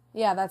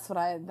 Yeah. That's what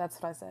I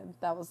said.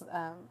 That was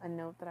a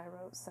note that I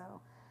wrote. So,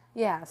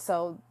 yeah.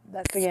 So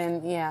that's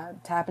again, yeah.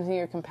 Tap into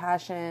your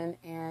compassion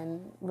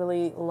and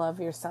really love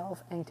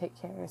yourself and take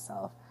care of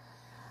yourself.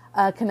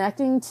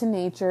 Connecting to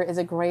nature is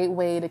a great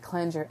way to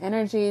cleanse your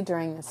energy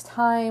during this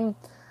time.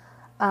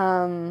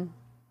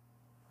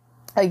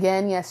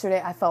 Again,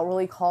 yesterday I felt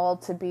really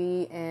called to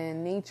be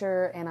in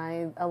nature, and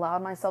I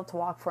allowed myself to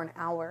walk for an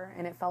hour,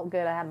 and it felt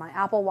good. I had my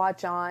Apple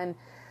Watch on,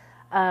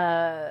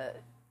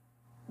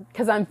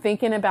 because I'm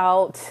thinking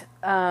about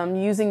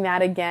using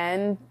that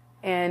again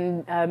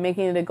and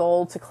making it a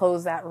goal to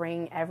close that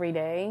ring every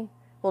day.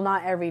 Well,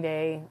 not every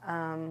day,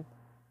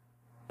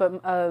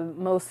 but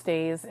most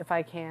days if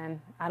I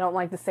can. I don't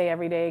like to say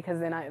every day,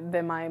 because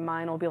then my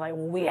mind will be like,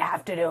 well, we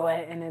have to do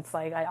it, and it's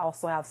like I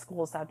also have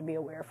school, so I have to be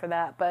aware for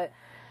that. But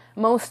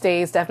most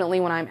days,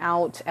 definitely when I'm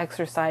out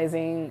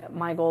exercising,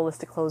 my goal is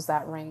to close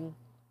that ring.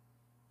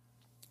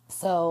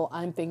 So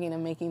I'm thinking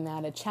of making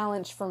that a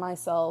challenge for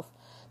myself.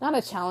 Not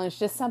a challenge,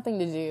 just something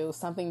to do,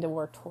 something to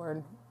work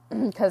toward.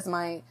 Because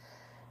my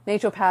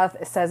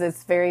naturopath says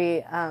it's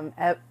very,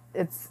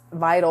 it's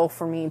vital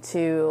for me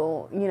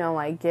to, you know,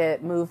 like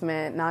get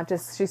movement. Not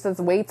just, she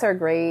says weights are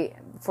great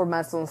for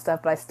muscle and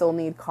stuff, but I still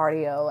need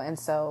cardio. And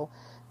so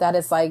that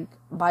is like,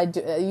 by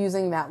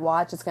using that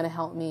watch, it's going to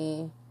help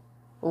me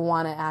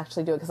want to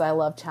actually do it, because I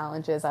love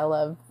challenges. I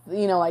love,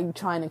 you know, like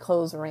trying to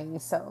close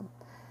rings. So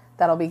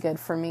that'll be good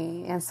for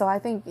me. And so I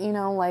think, you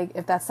know, like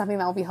if that's something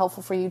that will be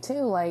helpful for you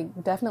too,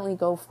 like definitely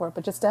go for it,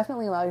 but just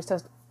definitely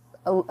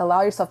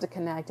allow yourself to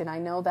connect. And I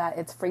know that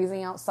it's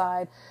freezing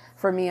outside.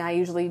 For me, I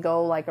usually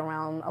go like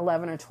around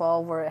 11 or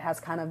 12 where it has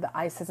kind of the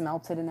ice has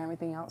melted and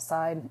everything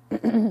outside.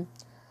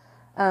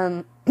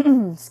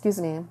 Excuse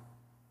me.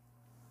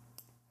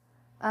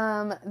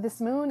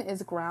 This moon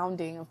is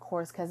grounding, of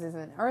course, because it's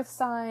an earth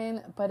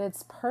sign, but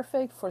it's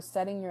perfect for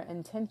setting your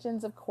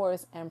intentions, of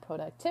course, and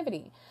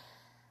productivity.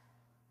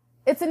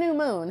 It's a new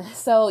moon.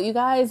 So you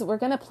guys, we're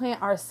going to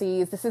plant our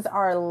seeds. This is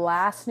our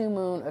last new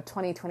moon of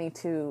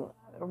 2022.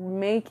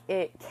 Make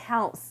it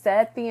count.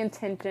 Set the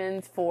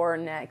intentions for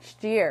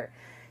next year.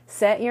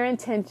 Set your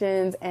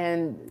intentions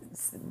and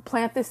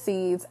plant the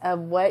seeds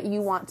of what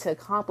you want to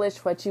accomplish,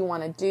 what you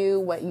want to do,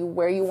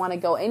 where you want to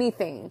go,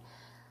 anything.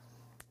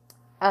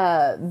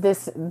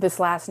 This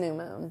last new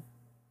moon,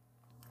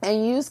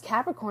 and use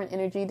Capricorn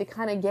energy to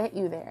kind of get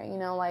you there, you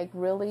know, like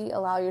really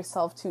allow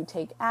yourself to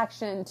take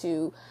action,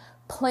 to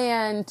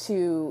plan,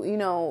 to, you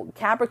know,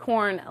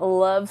 Capricorn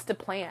loves to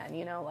plan,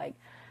 you know, like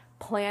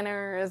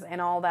planners and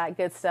all that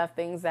good stuff,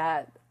 things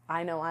that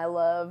I know I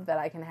love, that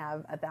I can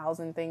have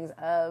 1,000 things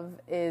of,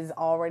 is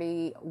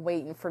already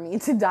waiting for me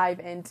to dive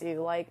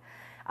into. Like,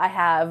 I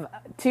have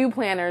 2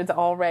 planners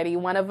already.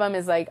 One of them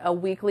is like a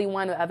weekly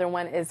one. The other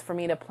one is for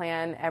me to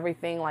plan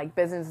everything like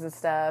business and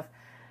stuff.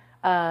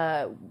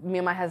 Me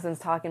and my husband's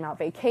talking about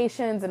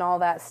vacations and all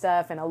that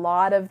stuff. And a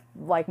lot of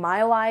like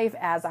my life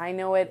as I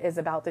know it is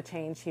about to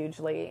change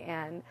hugely.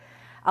 And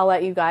I'll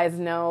let you guys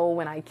know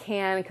when I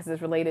can, because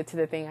it's related to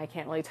the thing I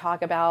can't really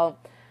talk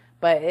about.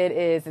 But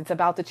it's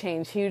about to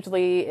change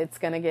hugely. It's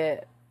going to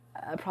get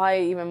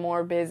probably even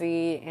more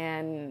busy.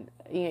 And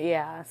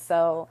yeah,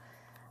 so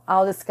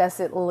I'll discuss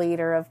it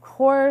later, of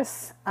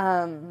course.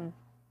 And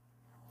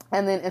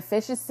then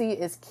efficiency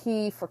is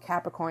key for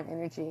Capricorn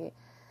energy.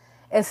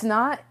 It's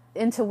not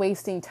into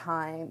wasting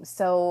time.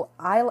 So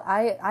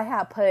I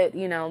have put,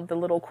 you know, the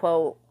little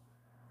quote,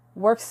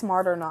 work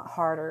smarter, not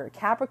harder.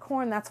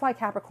 Capricorn, that's why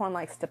Capricorn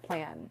likes to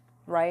plan,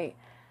 right?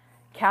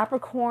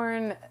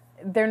 Capricorn,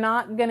 they're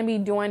not going to be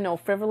doing no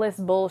frivolous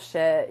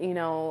bullshit. You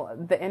know,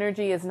 the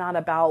energy is not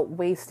about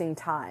wasting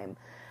time.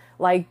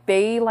 Like,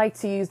 they like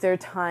to use their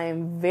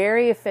time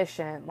very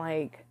efficient.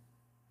 Like,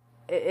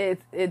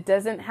 it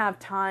doesn't have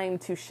time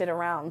to shit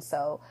around.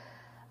 So,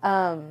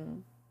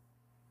 you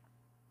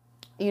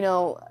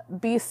know,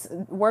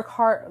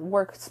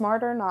 work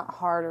smarter, not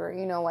harder.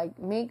 You know, like,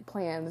 make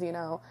plans, you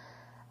know.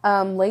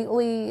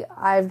 Lately,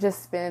 I've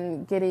just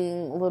been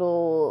getting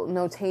little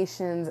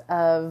notations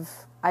of,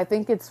 I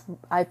think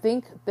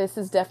this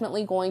is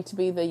definitely going to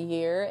be the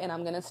year, and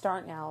I'm going to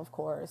start now, of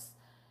course,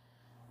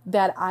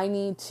 that I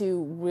need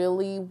to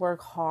really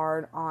work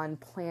hard on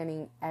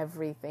planning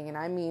everything. And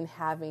I mean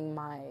having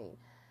my,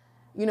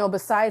 you know,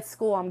 besides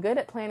school, I'm good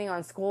at planning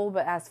on school,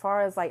 but as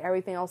far as like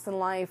everything else in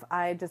life,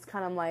 I just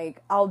kind of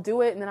like, I'll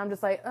do it and then I'm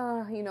just like,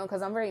 you know,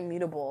 because I'm very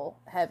mutable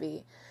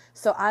heavy.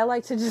 So I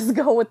like to just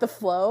go with the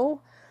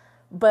flow.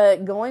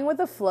 But going with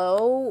the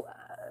flow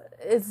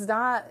is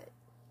not,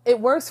 it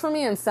works for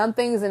me in some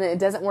things and it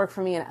doesn't work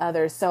for me in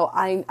others. So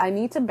I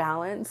need to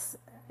balance.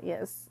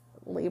 Yes,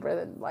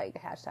 Libra,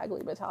 like hashtag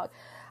Libra talk.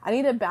 I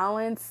need to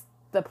balance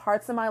the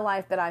parts of my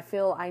life that I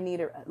feel I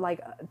need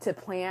to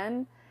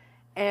plan,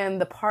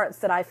 and the parts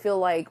that I feel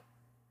like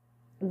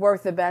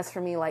work the best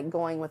for me, like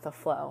going with the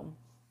flow.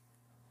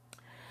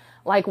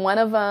 Like one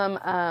of them,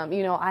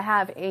 I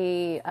have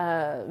a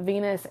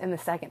Venus in the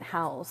second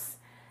house.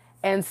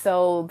 And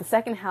so the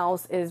second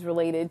house is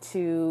related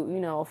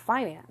to,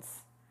 finance.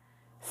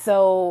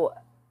 So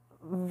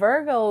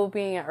Virgo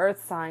being an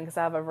earth sign, because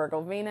I have a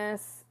Virgo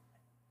Venus,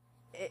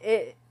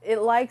 it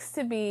likes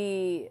to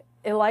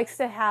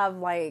have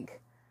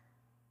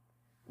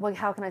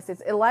how can I say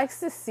this? It likes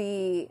to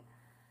see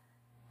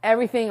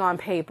everything on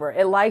paper.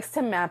 It likes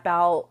to map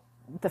out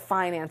the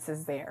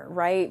finances there,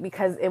 right?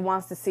 Because it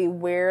wants to see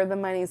where the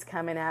money's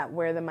coming at,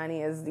 where the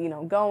money is,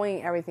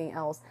 going, everything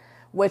else,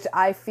 which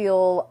I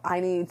feel I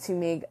need to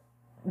make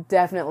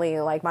definitely,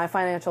 like my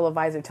financial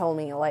advisor told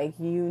me, like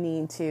you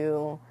need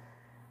to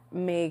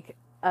make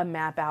a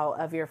map out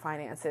of your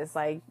finances.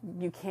 Like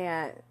you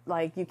can't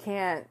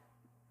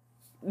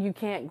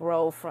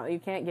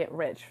get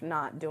rich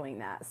not doing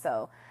that.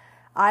 So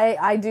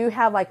I do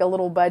have like a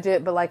little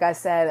budget, but like I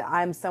said,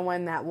 I'm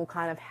someone that will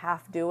kind of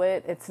half do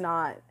it. It's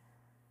not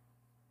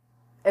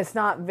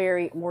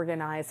very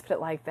organized, put it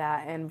like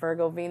that. And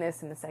Virgo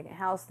Venus in the second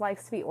house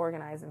likes to be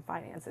organized in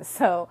finances.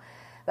 So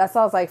that's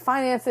why I was like,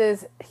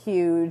 finances,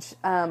 huge.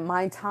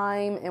 My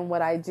time and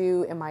what I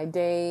do in my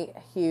day,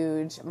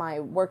 huge.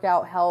 My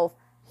workout health,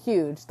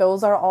 huge.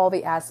 Those are all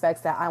the aspects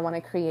that I want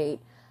to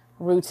create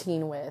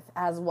routine with,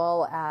 as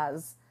well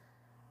as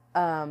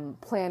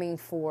planning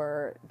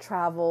for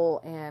travel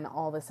and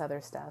all this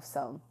other stuff.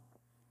 So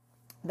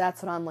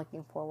that's what I'm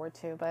looking forward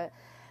to. But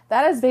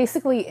that is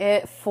basically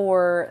it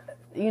for,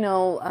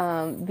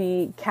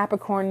 the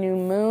Capricorn New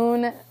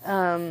Moon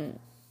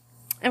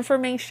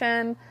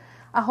information.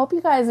 I hope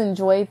you guys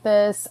enjoyed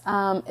this.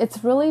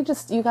 It's really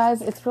just, you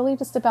guys, it's really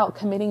just about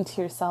committing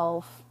to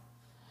yourself,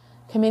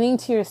 committing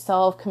to your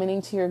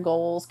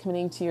goals,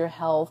 committing to your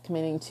health,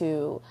 committing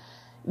to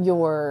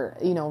your,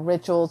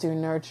 rituals, your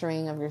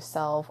nurturing of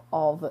yourself,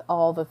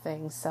 all the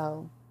things.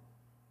 So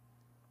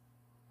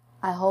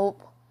I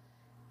hope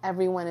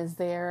everyone is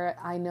there.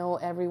 I know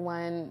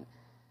everyone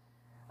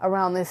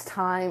around this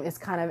time is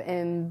kind of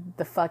in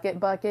the fuck it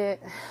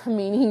bucket,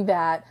 meaning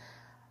that,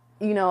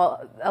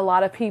 a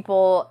lot of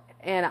people,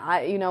 and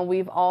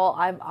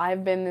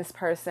I've been this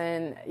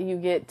person, you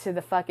get to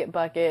the fuck it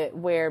bucket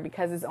where,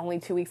 because it's only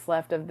 2 weeks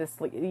left of this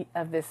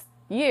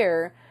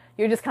year,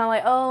 you're just kind of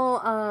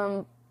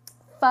like,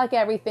 fuck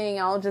everything.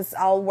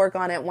 I'll work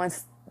on it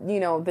once,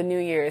 the new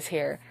year is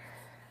here.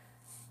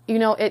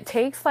 It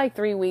takes like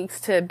 3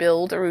 weeks to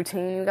build a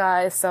routine, you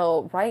guys.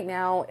 So right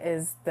now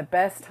is the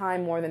best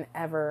time more than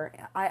ever.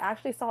 I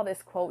actually saw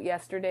this quote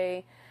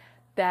yesterday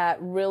that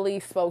really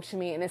spoke to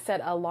me, and it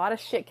said a lot of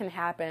shit can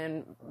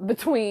happen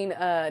between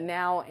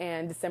now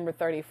and December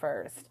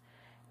 31st.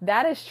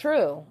 That is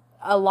true.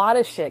 A lot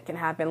of shit can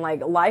happen.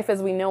 Like life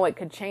as we know it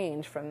could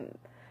change from,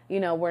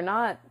 we're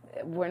not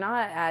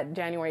at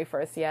January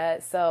 1st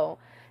yet. So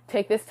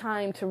take this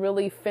time to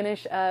really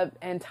finish up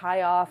and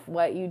tie off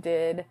what you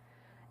did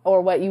or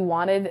what you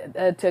wanted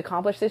to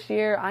accomplish this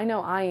year. I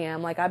know I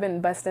am. Like I've been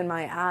busting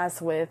my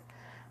ass with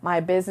my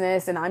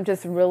business, and I'm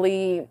just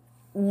really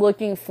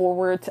looking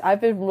forward to,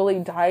 I've been really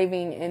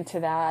diving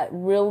into that,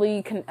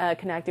 really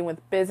connecting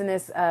with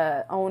business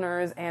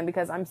owners. And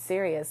because I'm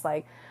serious,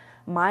 like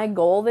my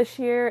goal this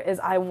year is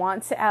I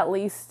want to at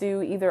least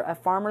do either a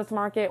farmer's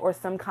market or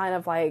some kind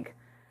of like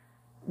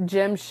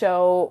gym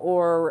show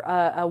or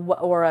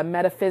a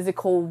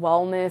metaphysical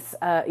wellness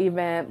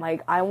event.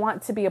 Like I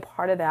want to be a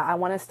part of that. I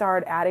want to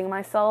start adding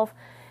myself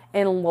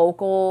in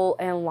local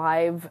and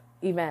live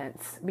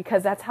events,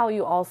 because that's how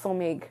you also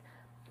make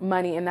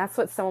money. And that's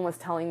what someone was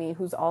telling me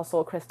who's also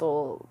a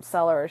crystal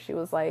seller. She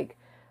was like,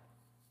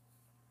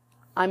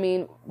 I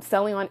mean,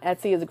 selling on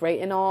Etsy is great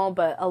and all,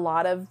 but a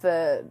lot of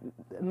the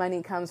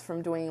money comes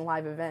from doing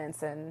live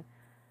events. And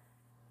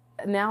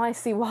now I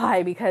see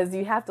why, because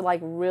you have to like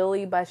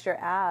really bust your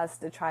ass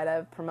to try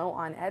to promote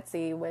on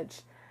Etsy,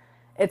 which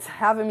it's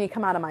having me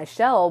come out of my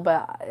shell,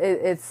 but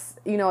it's,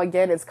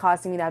 again, it's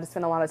costing me to have to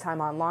spend a lot of time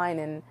online,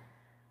 and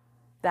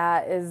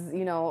that is,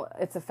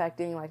 it's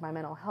affecting like my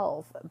mental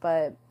health,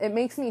 but it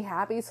makes me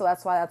happy. So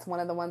that's why that's one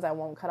of the ones I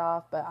won't cut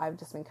off, but I've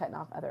just been cutting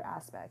off other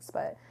aspects.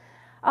 But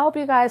I hope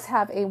you guys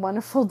have a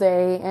wonderful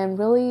day and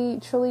really,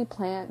 truly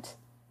plant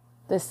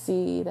the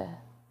seed.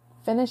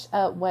 Finish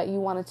up what you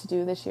wanted to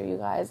do this year, you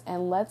guys,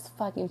 and let's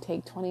fucking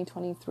take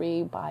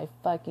 2023 by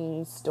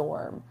fucking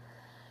storm.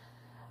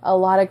 A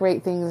lot of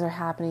great things are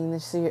happening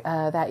this year,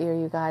 that year,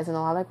 you guys, and a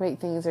lot of great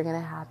things are going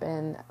to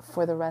happen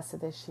for the rest of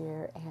this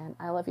year. And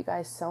I love you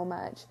guys so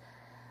much.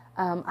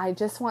 I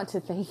just want to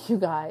thank you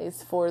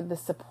guys for the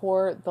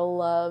support, the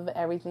love,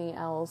 everything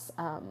else.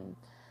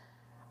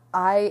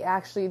 I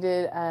actually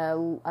did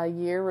a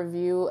year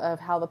review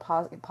of how the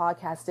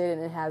podcast did,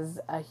 and it has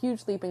a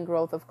huge leap in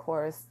growth, of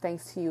course,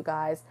 thanks to you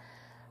guys.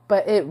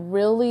 but it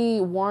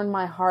really warmed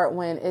my heart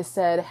when it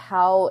said,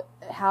 how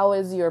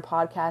is your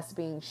podcast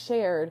being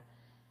shared?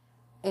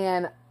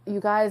 And you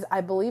guys, I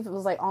believe it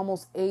was like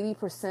almost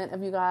 80%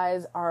 of you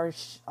guys are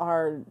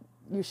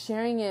you're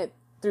sharing it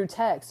through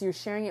text. You're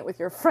sharing it with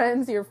your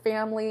friends, your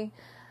family.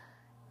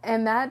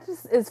 And that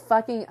just is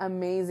fucking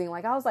amazing.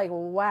 Like, I was like,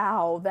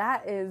 wow,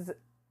 that is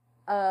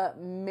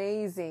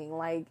amazing.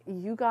 Like,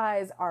 you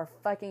guys are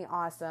fucking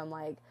awesome.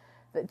 Like,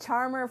 the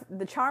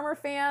Charmer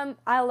fam,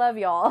 I love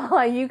y'all.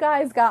 Like, you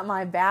guys got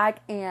my back,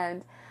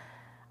 and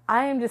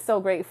I am just so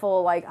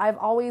grateful. Like, I've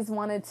always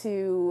wanted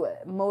to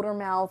motor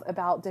mouth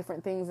about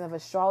different things of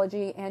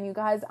astrology, and you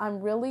guys,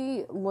 I'm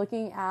really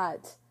looking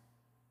at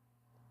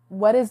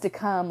what is to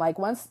come. Like,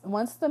 once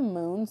the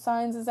moon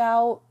signs is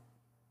out,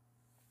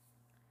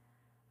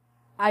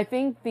 I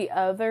think the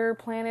other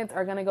planets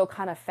are going to go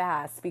kind of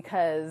fast,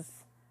 because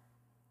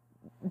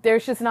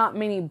there's just not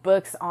many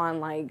books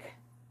on, like,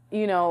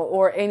 you know,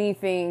 or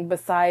anything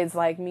besides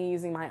like me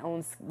using my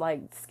own like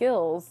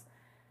skills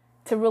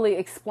to really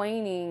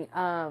explaining,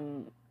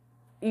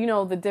 you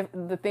know,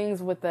 the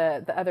things with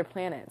the other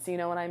planets. You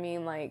know what I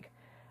mean? Like,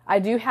 I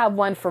do have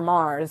one for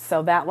Mars,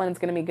 so that one's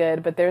going to be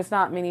good, but there's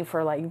not many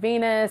for like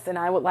Venus, and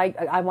I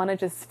want to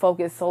just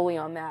focus solely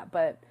on that,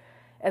 but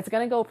it's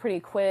going to go pretty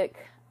quick.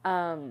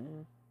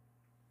 And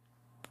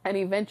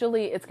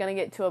eventually it's going to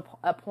get to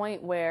a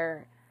point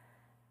where,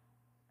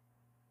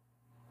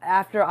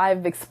 after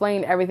I've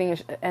explained everything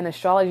in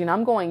astrology, and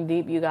I'm going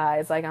deep, you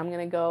guys, like, I'm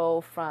going to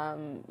go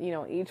from, you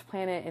know, each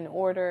planet in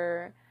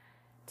order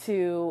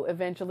to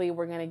eventually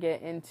we're going to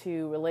get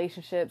into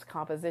relationships,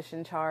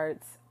 composition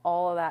charts,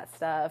 all of that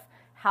stuff,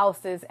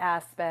 houses,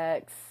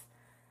 aspects,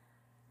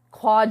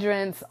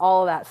 quadrants,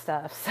 all of that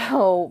stuff.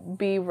 So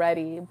be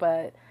ready.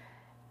 But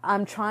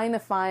I'm trying to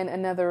find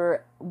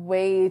another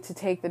way to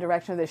take the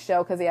direction of the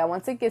show, because, yeah,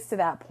 once it gets to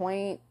that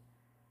point,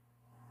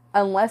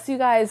 unless you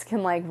guys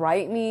can like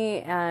write me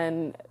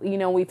and, you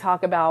know, we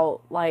talk about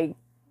like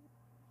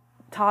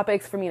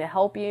topics for me to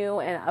help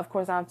you, and of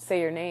course I have to say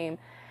your name,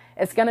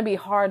 it's going to be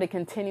hard to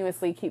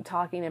continuously keep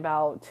talking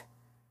about,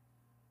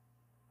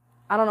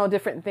 I don't know,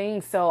 different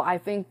things. So I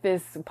think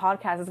this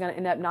podcast is going to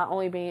end up not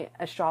only being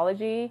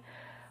astrology,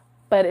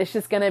 but it's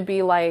just going to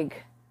be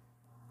like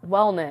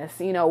wellness,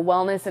 you know,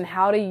 wellness and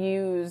how to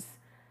use,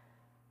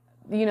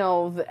 you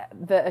know,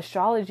 the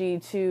astrology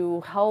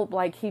to help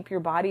like keep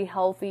your body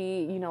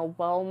healthy, you know,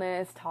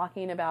 wellness,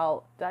 talking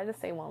about, did I just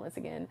say wellness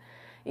again?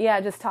 Yeah,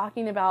 just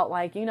talking about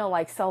like, you know,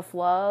 like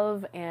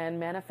self-love and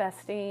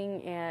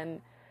manifesting and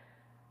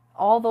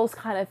all those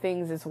kind of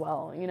things as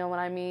well. You know what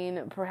I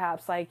mean?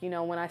 Perhaps like, you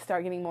know, when I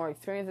start getting more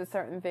experience with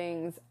certain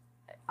things,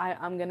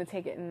 I'm going to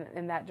take it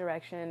in that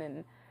direction.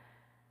 And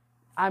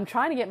I'm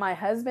trying to get my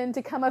husband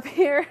to come up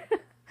here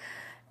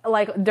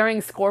like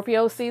during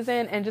Scorpio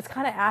season and just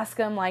kind of ask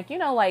them like, you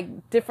know,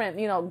 like different,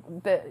 you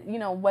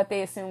know, what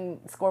they assume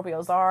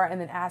Scorpios are,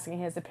 and then asking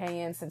his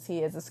opinion since he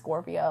is a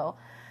Scorpio.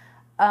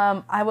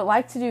 I would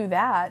like to do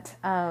that.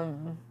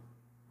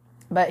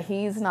 But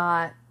he's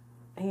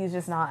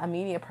just not a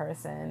media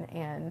person.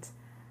 And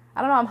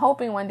I don't know, I'm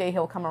hoping one day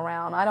he'll come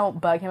around. I don't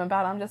bug him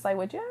about it. I'm just like,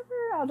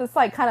 I'll just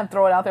like kind of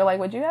throw it out there. Like,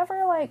 would you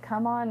ever like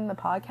come on the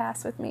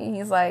podcast with me? He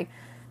was like,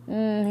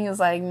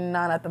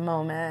 not at the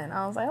moment.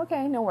 I was like,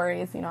 okay, no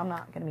worries. You know, I'm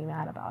not going to be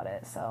mad about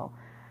it. So,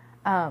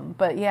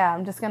 but yeah,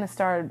 I'm just going to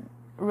start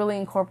really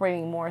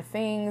incorporating more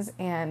things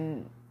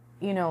and,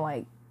 you know,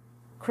 like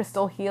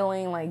crystal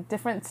healing, like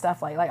different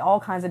stuff, like all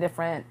kinds of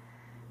different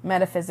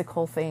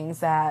metaphysical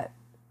things that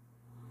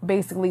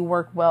basically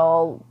work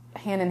well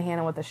hand in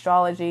hand with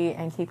astrology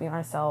and keeping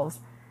ourselves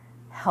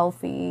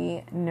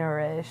healthy,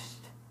 nourished,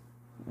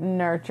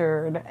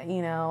 nurtured,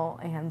 you know,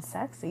 and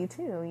sexy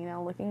too, you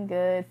know, looking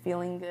good,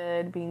 feeling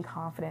good, being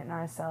confident in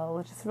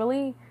ourselves, just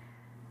really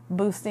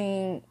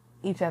boosting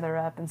each other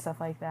up and stuff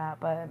like that.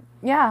 But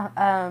yeah,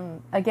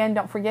 again,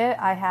 don't forget,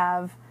 I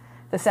have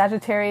the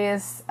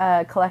Sagittarius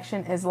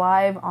collection is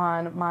live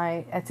on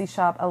my Etsy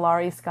shop,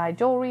 Alari Sky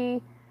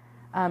Jewelry,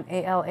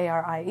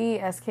 ALARIE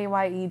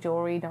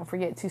Jewelry. Don't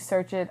forget to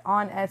search it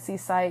on Etsy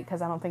site,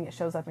 because I don't think it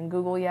shows up in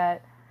Google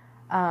yet.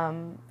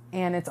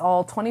 And it's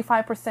all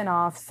 25%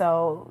 off.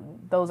 So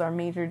those are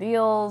major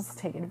deals.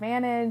 Take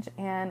advantage.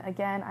 And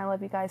again, I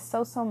love you guys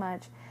so, so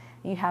much.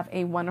 You have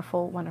a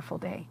wonderful, wonderful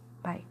day.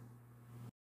 Bye.